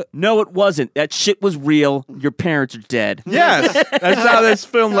 What? No, it wasn't. That shit was real. Your parents are dead. Yes, that's how this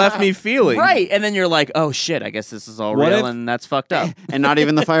film left me feeling. Right. And then you're like, oh shit, I guess this is all What real if- and that's fucked up. and not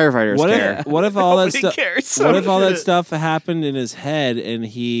even the firefighters What care. if? What if all that Nobody stuff? cares. What if all that stuff happened in his head and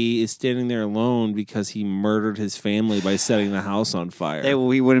he is standing there alone because he murdered his family by setting the house on fire?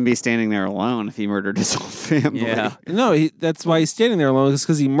 We wouldn't be standing there alone if he murdered his whole family. Yeah. No, that's why he's standing there alone, is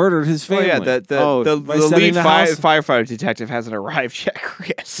because he murdered his Oh family. yeah, the by lead setting the house- firefighter detective hasn't arrived yet,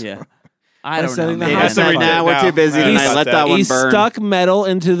 Chris. Yeah. I don't know. setting the man. house Nah, on fire. we're too busy No, tonight. he's- Let that one he burn. stuck metal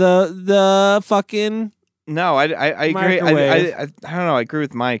into the fucking No, I agree. Microwave. I don't know. I agree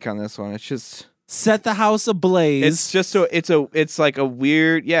with Mike on this one. It's just set the house ablaze. it's just so it's like a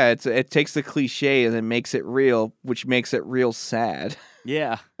weird it takes the cliche and then makes it real, which makes it real sad.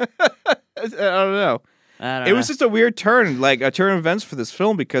 Yeah. I don't know. It was just a weird turn, like a turn of events for this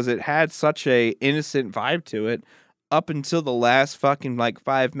film because it had such a innocent vibe to it up until the last fucking like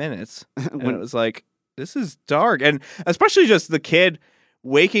 5 minutes. And it was like, this is dark. And especially just the kid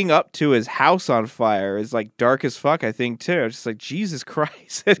waking up to his house on fire is like dark as fuck, I think, too. It's just like, Jesus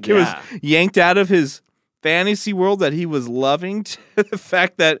Christ. That kid was yanked out of his fantasy world that he was loving to the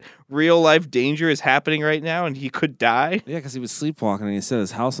fact that real life danger is happening right now and he could die. Yeah, because he was sleepwalking and he set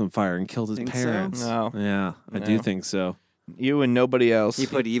his house on fire and killed his parents. So? No. Yeah, I do think so. You and nobody else. He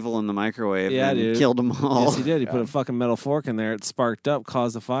put evil in the microwave Yeah, and dude. killed them all. Yes, he did. He put a fucking metal fork in there. It sparked up,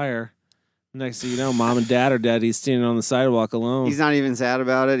 caused a fire. Next thing you know, mom and dad are dead. He's standing on the sidewalk alone. He's not even sad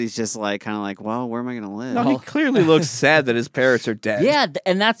about it. He's just like, kind of like, well, where am I going to live? No, he clearly looks sad that his parents are dead. Yeah,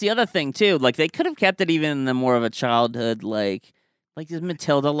 and that's the other thing too. Like they could have kept it even in the more of a childhood, like is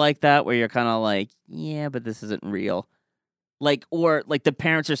Matilda like that, where you're kind of like, yeah, but this isn't real. Like, or like the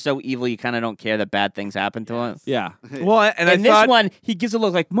parents are so evil, you kind of don't care that bad things happen to him. Yeah. Well, and I this thought, one, he gives a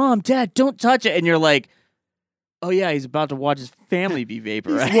look like, Mom, Dad, don't touch it, and you're like, oh yeah, he's about to watch his family be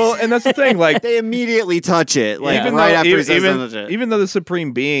vaporized. well, and that's the thing. Like they immediately touch it, like even right though, after he says even, touch it. even though the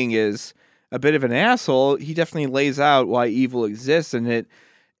Supreme Being is a bit of an asshole, he definitely lays out why evil exists, and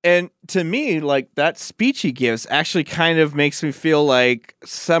to me, like that speech he gives actually kind of makes me feel like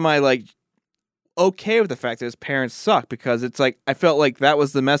semi like okay with the fact that his parents suck, because it's like I felt like that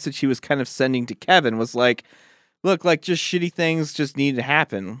was the message he was kind of sending to Kevin, was like, look, like just shitty things just need to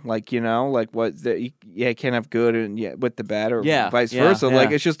happen, like, you know, like what you can't have good and with the bad, or vice versa. Yeah.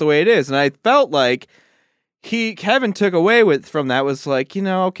 Like it's just the way it is, and I felt like Kevin took away from that was like, you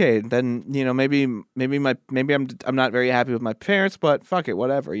know, okay, then, you know, maybe I'm not very happy with my parents, but fuck it,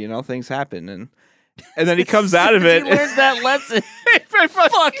 whatever, you know, things happen, and then he comes out of it. He learned that lesson.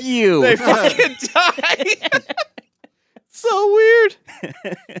 Fuck you. They fucking die. So weird.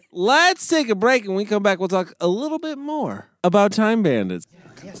 Let's take a break, and when we come back, we'll talk a little bit more about Time Bandits.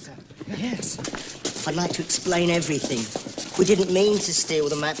 Yes, sir. Yes. I'd like to explain everything. We didn't mean to steal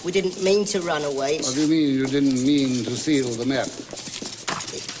the map. We didn't mean to run away. What do you mean you didn't mean to steal the map?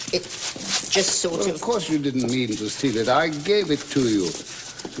 It just sort Well, of... of course you didn't mean to steal it. I gave it to you,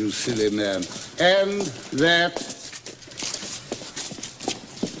 you silly man. And that...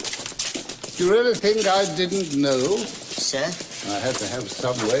 You really think I didn't know? Sir? I had to have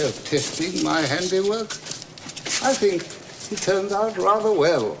some way of testing my handiwork. I think it turned out rather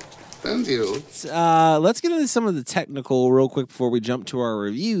well, don't you? Let's get into some of the technical real quick before we jump to our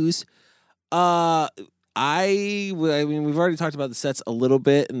reviews. I mean, we've already talked about the sets a little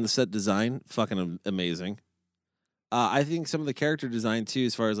bit, and the set design, fucking amazing. I think some of the character design too,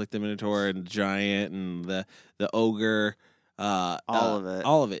 as far as like the Minotaur and Giant and the ogre,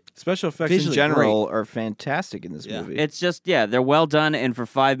 all of it. Special effects Visually in general are fantastic in this movie. It's just, they're well done, and for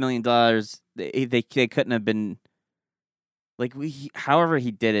 $5 million, they couldn't have been like however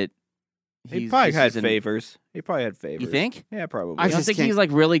he did it. He probably had favors. He probably had favors. You think? Yeah, probably. I don't think he's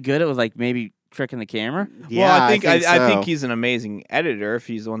like really good at like maybe tricking the camera. Yeah, well, I think he's an amazing editor if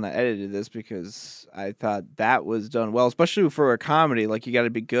he's the one that edited this, because I thought that was done well, especially for a comedy. Like you got to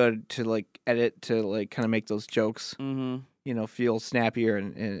be good to like edit to like kind of make those jokes, you know, feel snappier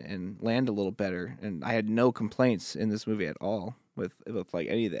and land a little better. And I had no complaints in this movie at all with like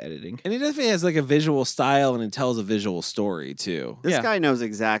any of the editing. And he definitely has like a visual style, and it tells a visual story too. This guy knows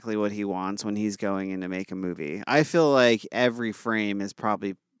exactly what he wants when he's going in to make a movie. I feel like every frame is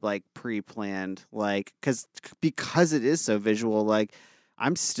probably like pre-planned, like because it is so visual. Like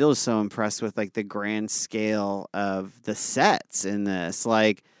I'm still so impressed with like the grand scale of the sets in this.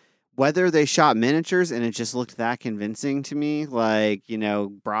 Like whether they shot miniatures and it just looked that convincing to me, like, you know,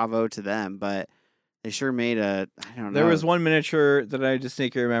 bravo to them. But they sure made I don't know. There was one miniature that I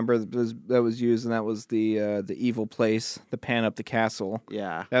distinctly remember that was used, and that was the evil place, the pan up the castle.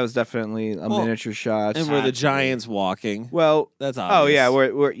 Yeah, that was definitely a miniature shot. And where the giant's walking. Well, that's obvious. Oh yeah,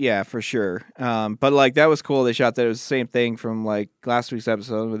 we're for sure. But like that was cool. They shot that. It was the same thing from like last week's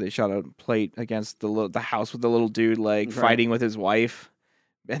episode where they shot a plate against the house with the little dude like fighting with his wife.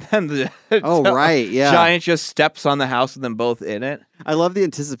 And then the giant just steps on the house with them both in it. I love the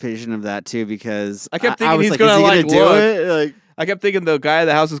anticipation of that too, because I kept thinking he's gonna do it. Like, I kept thinking the guy at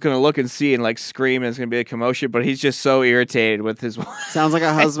the house is gonna look and see and like scream, and it's gonna be a commotion. But he's just so irritated with his wife. Sounds like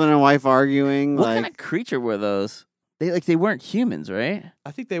a husband and wife arguing. What kind of creature were those? They weren't humans, right? I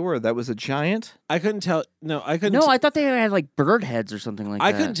think they were. That was a giant. I couldn't tell. No, I couldn't. No, I thought they had like bird heads or something like that.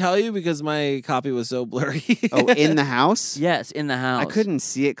 I couldn't tell you because my copy was so blurry. Oh, in the house? Yes, in the house. I couldn't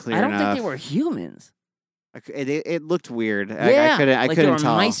see it clear enough. I don't think they were humans. It looked weird. Yeah, I couldn't they were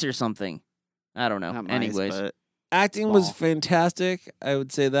tell. mice or something. I don't know. Not mice, Anyways, but Acting was fantastic. I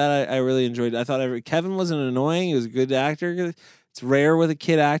would say that I really enjoyed it. I thought Kevin wasn't annoying. He was a good actor. It's rare with a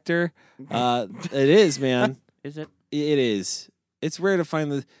kid actor. It is, man. Is it? It is. It's rare to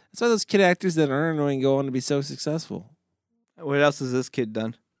find that's why those kid actors that aren't annoying go on to be so successful. What else has this kid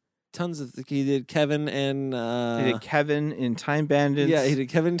done? Tons of he did Kevin and he did Kevin in Time Bandits. Yeah, he did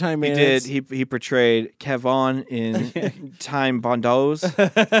Kevin Time Bandits. He portrayed Kevon in Time Bondos,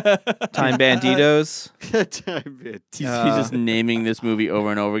 Time Banditos. Time Banditos. He's just naming this movie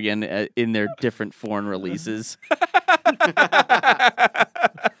over and over again in their different foreign releases.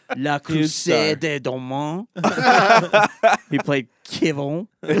 La Crusade des Domons. He played Kevon.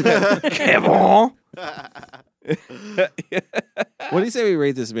 Kevon. What do you say we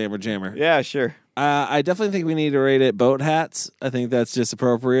rate this Mammer Jammer? Yeah, sure. I definitely think we need to rate it boat hats. I think that's just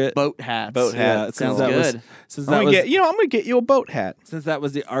appropriate. Boat hats. Boat hat. Yeah, Sounds good. Since I'm gonna get you a boat hat. Since that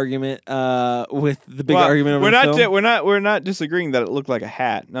was the argument with the big argument over the film. We're not disagreeing that it looked like a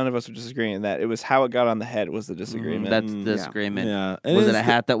hat. None of us are disagreeing that. It was how it got on the head was the disagreement. That's the disagreement. Yeah. Was it a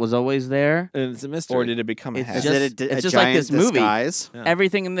hat that was always there? And it's a mystery. Or did it become a hat? It's Is just, it a it's just like giant this movie. disguise? Yeah.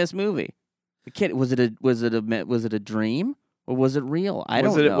 Everything in this movie. The kid was it a dream or was it real? I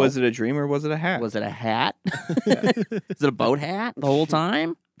don't know. Was it a dream or was it a hat? Was it a hat? Is it a boat hat the whole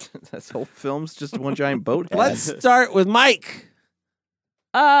time? This whole film's just one giant boat hat. Let's start with Mike.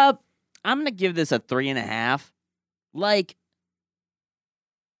 I'm gonna give this a 3.5. Like,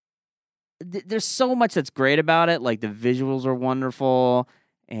 there's so much that's great about it. Like the visuals are wonderful,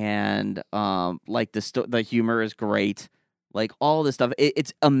 and like the humor is great. Like all this stuff,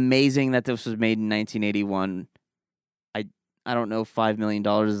 it's amazing that this was made in 1981. I don't know, $5 million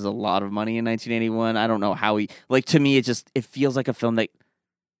is a lot of money in 1981. I don't know how to me, it feels like a film that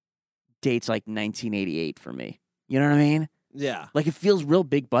dates like 1988 for me. You know what I mean? Yeah. Like it feels real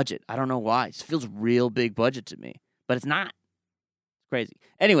big budget. I don't know why. It feels real big budget to me, but it's not. It's crazy.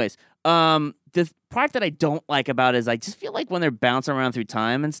 Anyways, the part that I don't like about it is I just feel like when they're bouncing around through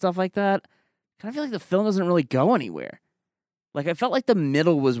time and stuff like that, I kind of feel like the film doesn't really go anywhere. Like, I felt like the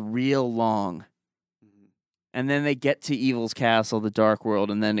middle was real long. And then they get to Evil's Castle, the Dark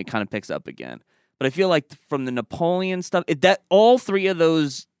World, and then it kind of picks up again. But I feel like from the Napoleon stuff, that all three of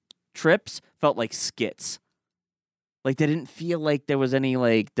those trips felt like skits. Like, they didn't feel like there was any,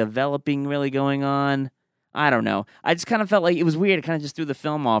 like, developing really going on. I don't know. I just kind of felt like it was weird. It kind of just threw the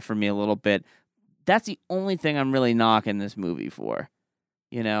film off for me a little bit. That's the only thing I'm really knocking this movie for.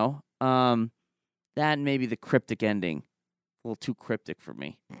 You know? That and maybe the cryptic ending. A little too cryptic for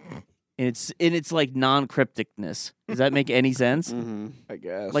me. And it's like non-crypticness. Does that make any sense? Mm-hmm. I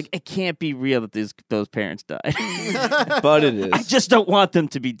guess. Like, it can't be real that those parents died. But it is. I just don't want them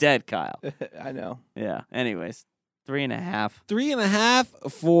to be dead, Kyle. I know. Yeah. Anyways, 3.5.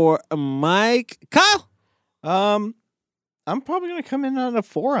 3.5 for Mike. Kyle. I'm probably gonna come in on a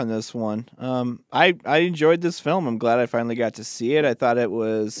 4 on this one. I enjoyed this film. I'm glad I finally got to see it. I thought it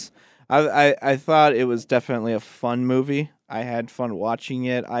was I thought it was definitely a fun movie. I had fun watching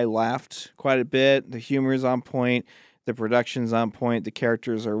it. I laughed quite a bit. The humor is on point. The production's on point. The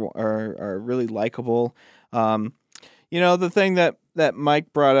characters are really likable. The thing that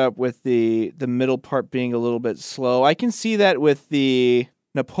Mike brought up with the middle part being a little bit slow, I can see that with the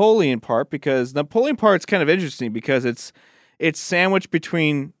Napoleon part, because Napoleon part's kind of interesting because it's sandwiched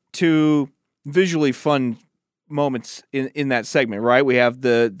between two visually fun moments in that segment, right? We have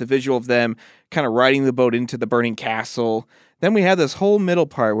the visual of them kind of riding the boat into the burning castle. Then we have this whole middle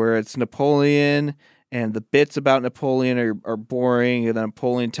part where it's Napoleon, and the bits about Napoleon are boring, and then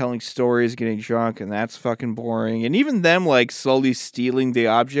Napoleon telling stories, getting drunk, and that's fucking boring. And even them like slowly stealing the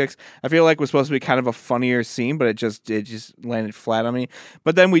objects, I feel like was supposed to be kind of a funnier scene, but it just landed flat on me.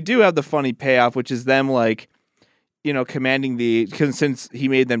 But then we do have the funny payoff, which is them like, commanding because since he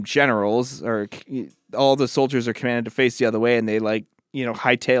made them generals, or all the soldiers are commanded to face the other way, and they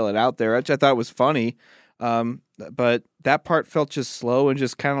hightail it out there, which I thought was funny. But that part felt just slow and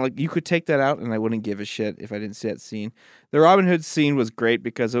just kind of like you could take that out and I wouldn't give a shit if I didn't see that scene. The Robin Hood scene was great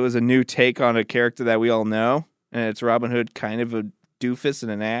because it was a new take on a character that we all know, and it's Robin Hood kind of a doofus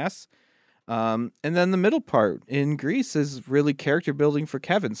and an ass. And then the middle part in Greece is really character building for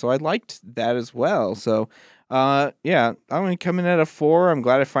Kevin, so I liked that as well. So, I'm going to come in at a 4. I'm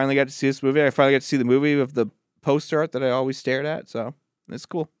glad I finally got to see this movie. I finally got to see the movie of the poster art that I always stared at, so it's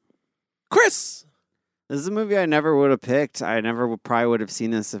cool. Chris! This is a movie I never would have picked. I probably would have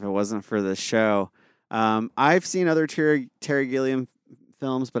seen this if it wasn't for this show. I've seen other Terry Gilliam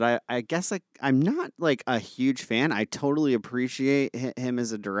films, but I guess I'm not like a huge fan. I totally appreciate him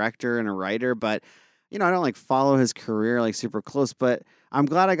as a director and a writer, but I don't like follow his career like super close. But I'm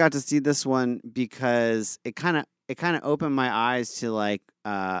glad I got to see this one because it it kind of opened my eyes to like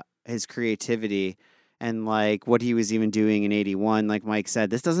his creativity and like what he was even doing in 81. Like Mike said,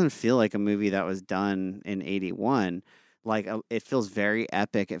 this doesn't feel like a movie that was done in 81. Like it feels very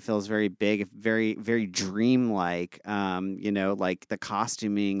epic. It feels very big, very, very dreamlike. Like the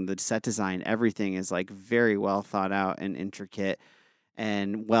costuming, the set design, everything is like very well thought out and intricate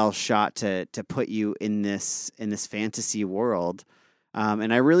and well shot to put you in this fantasy world.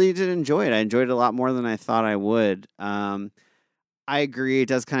 And I really did enjoy it. I enjoyed it a lot more than I thought I would. I agree. It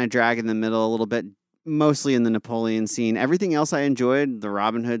does kind of drag in the middle a little bit, mostly in the Napoleon scene. Everything else I enjoyed, the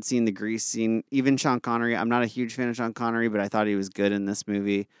Robin Hood scene, the Grease scene, even Sean Connery. I'm not a huge fan of Sean Connery, but I thought he was good in this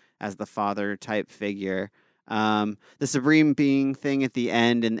movie as the father type figure. The Supreme Being thing at the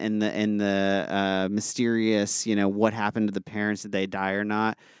end and the mysterious, what happened to the parents, did they die or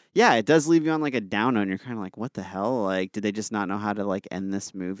not? Yeah, it does leave you on like a down note. And you're kind of like, what the hell? Like, did they just not know how to like end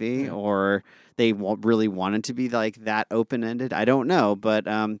this movie, or they really wanted to be like that open ended? I don't know, but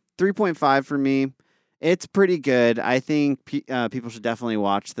 3.5 for me. It's pretty good. I think people should definitely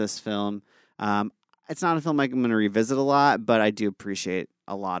watch this film. It's not a film I'm going to revisit a lot, but I do appreciate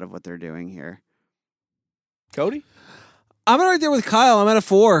a lot of what they're doing here. Cody? I'm right there with Kyle. I'm at a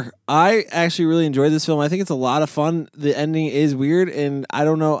 4. I actually really enjoyed this film. I think it's a lot of fun. The ending is weird, and I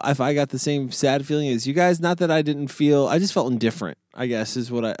don't know if I got the same sad feeling as you guys. Not that I didn't feel, I just felt indifferent, I guess,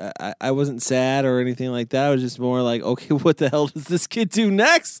 is what I wasn't sad or anything like that. I was just more like, okay, what the hell does this kid do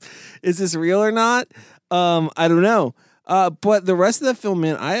next? Is this real or not? I don't know. But the rest of the film,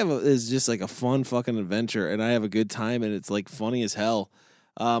 man, is just like a fun fucking adventure, and I have a good time, and it's like funny as hell.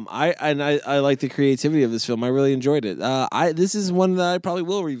 I like the creativity of this film. I really enjoyed it. This is one that I probably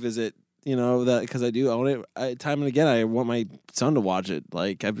will revisit. That because I do own it. Time and again, I want my son to watch it.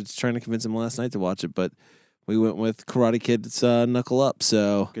 Like I was trying to convince him last night to watch it, but we went with Karate Kid's Knuckle Up.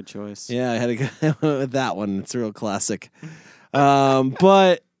 So good choice. Yeah, I had to go with that one. It's a real classic.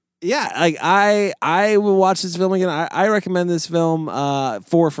 But yeah, like I will watch this film again. I recommend this film.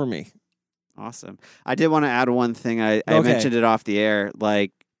 4 for me. Awesome. I did want to add one thing. I mentioned it off the air.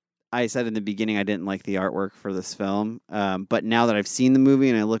 Like I said in the beginning, I didn't like the artwork for this film. But now that I've seen the movie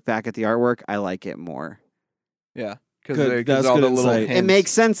and I look back at the artwork, I like it more. Yeah. Because all the little hints. It makes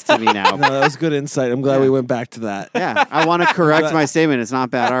sense to me now. No, that was good insight. I'm glad we went back to that. Yeah. I want to correct my statement. It's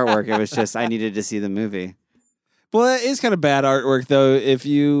not bad artwork. It was just I needed to see the movie. Well, it is kind of bad artwork, though,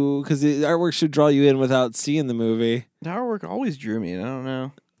 because the artwork should draw you in without seeing the movie. The artwork always drew me. I don't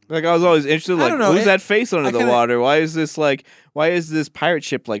know. Like I was always interested. Like, I don't know. Who's that face under the water? Why is this pirate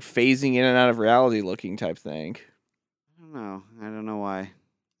ship like phasing in and out of reality looking type thing? I don't know why.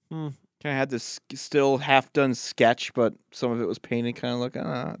 Kind of had this still half done sketch, but some of it was painted. Kind of look.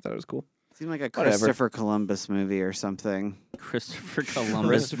 I thought it was cool. Seemed like a Christopher Columbus movie or something. Christopher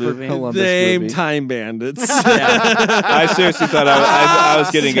Columbus movie. Name Time Bandits. I seriously thought I was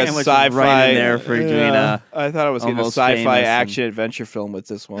getting a sci-fi right in there for doing I thought I was getting a sci-fi action adventure film with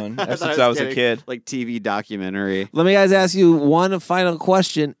this one. Since I was a kid, like TV documentary. Let me guys ask you one final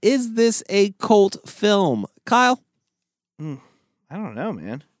question: is this a cult film, Kyle? I don't know,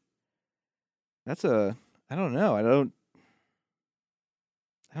 man. I don't know.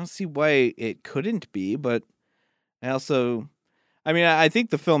 I don't see why it couldn't be, but I think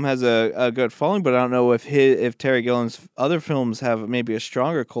the film has a good following, but I don't know if Terry Gilliam's other films have maybe a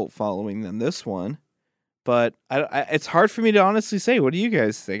stronger cult following than this one. But it's hard for me to honestly say. What do you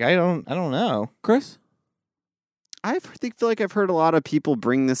guys think? I don't know. Chris? I feel like I've heard a lot of people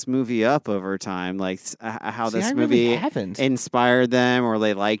bring this movie up over time, like how this movie inspired them, or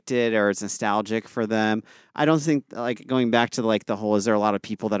they liked it, or it's nostalgic for them. I don't think, like, going back to like the whole, is there a lot of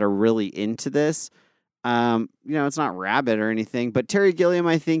people that are really into this? It's not rabid or anything, but Terry Gilliam,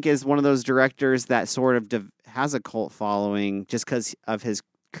 I think, is one of those directors that sort of has a cult following just because of his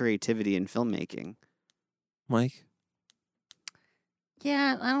creativity in filmmaking. Mike?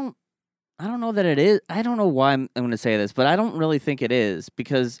 Yeah, I don't know that it is. I don't know why I'm going to say this, but I don't really think it is,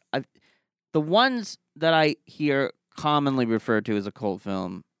 because the ones that I hear commonly referred to as a cult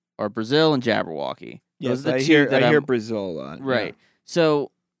film are Brazil and Jabberwocky. Yes, I hear Brazil a lot. Right. Yeah. So,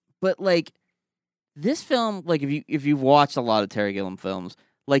 but like this film, like if you've watched a lot of Terry Gilliam films,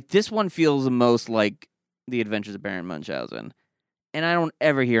 like this one feels the most like The Adventures of Baron Munchausen, and I don't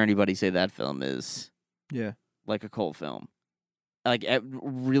ever hear anybody say that film is like a cult film. Like,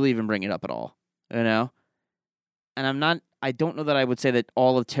 really even bring it up at all, And I don't know that I would say that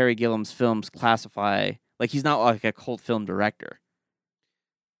all of Terry Gilliam's films classify, like, he's not like a cult film director.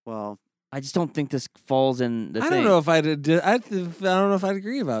 Well, I just don't think this falls in the I thing. don't know if I don't know if I'd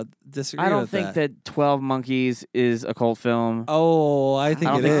disagree. I don't with think that 12 Monkeys is a cult film. Oh, I think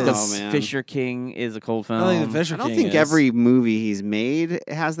I don't it think is. The Fisher King is a cult film. I don't think the Fisher I don't King think is. every movie he's made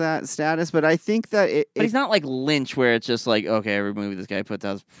has that status, but I think that But he's not like Lynch, where it's just like, okay, every movie this guy puts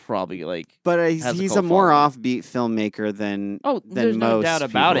out is probably like. But has he's cult a more following. offbeat filmmaker than There's most no doubt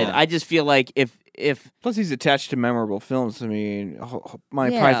about it. people. I just feel like if Plus, he's attached to memorable films. I mean,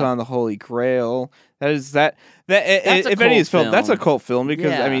 Monty Yeah. Python, The Holy Grail. That's a if any of his cult film, that's a film. cult film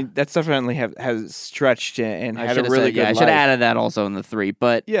because Yeah. I mean that's definitely has stretched and I had should a have really said, good I life. should have added that also in the 3.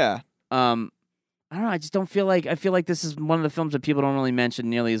 But Yeah. I don't know. I just don't feel like I feel like this is one of the films that people don't really mention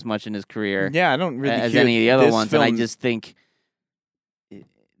nearly as much in his career. Yeah, I don't really as hear any of the other this ones, and I film- just think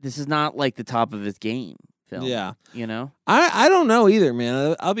this is not like the top of his game film. Yeah. You know? I don't know either,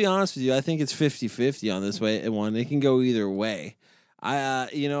 man. I'll be honest with you. I think it's 50-50 on this one. It can go either way.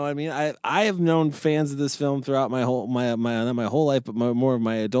 You know what I mean? I have known fans of this film throughout my whole not my whole life, but more of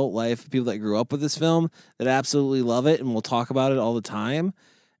my adult life. People that grew up with this film that absolutely love it and will talk about it all the time.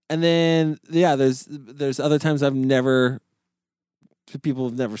 And then there's other times people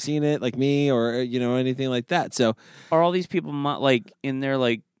have never seen it, like me or anything like that. So Are all these people like in their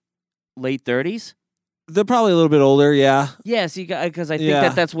like late 30s? they're probably a little bit older, yeah. Yeah, see, because I think Yeah.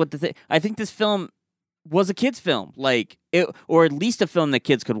 that's what the thing. I think this film was a kid's film, like it, or at least a film that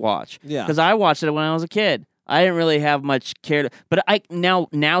kids could watch. Yeah. Because I watched it when I was a kid. I didn't really have much care to, but I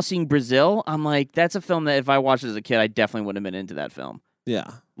now seeing Brazil, I'm like, that's a film that if I watched it as a kid, I definitely wouldn't have been into that film. Yeah.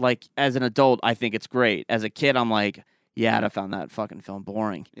 Like as an adult, I think it's great. As a kid, I'm like, yeah, I'd have found that fucking film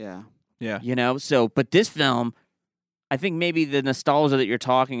boring. Yeah. Yeah. You know, so but this film, I think maybe the nostalgia that you're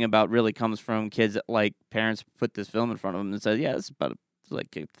talking about really comes from kids that, like, parents put this film in front of them and said, yeah, this is about a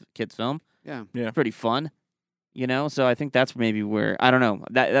kid's film. Yeah. Yeah. It's pretty fun. You know, so I think that's maybe where I don't know.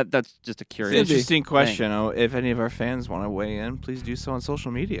 That's just a It's curious an interesting thing. question. If any of our fans want to weigh in, please do so on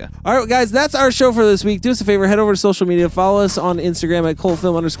social media. All right, guys, that's our show for this week. Do us a favor, head over to social media. Follow us on Instagram at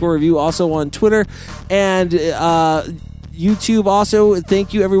cultfilm_review, also on Twitter and YouTube. Also,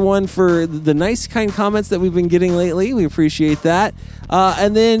 thank you, everyone, for the nice, kind comments that we've been getting lately. We appreciate that.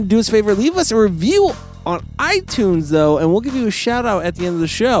 And then do us a favor, leave us a review on iTunes, though, and we'll give you a shout-out at the end of the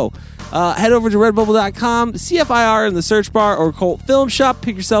show. Head over to redbubble.com, CFIR in the search bar, or Cult Film Shop.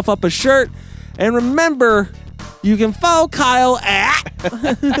 Pick yourself up a shirt. And remember, you can follow Kyle at...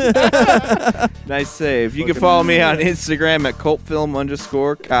 Nice save. You can follow me on Instagram at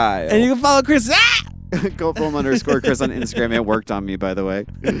cultfilm_Kyle. And you can follow Chris at... Cultfilm_Chris on Instagram. It worked on me, by the way.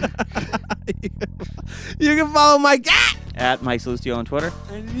 You can follow Mike at Mike Salustio on Twitter.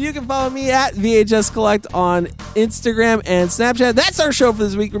 And you can follow me at VHS Collect on Instagram and Snapchat. That's our show for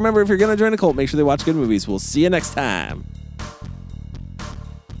this week. Remember, if you're going to join a cult, make sure they watch good movies. We'll see you next time.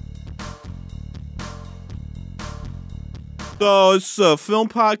 So it's a film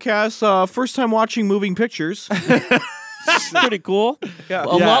podcast. First time watching moving pictures. Pretty cool. Yeah. A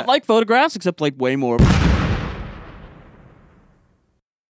lot like photographs, except like way more.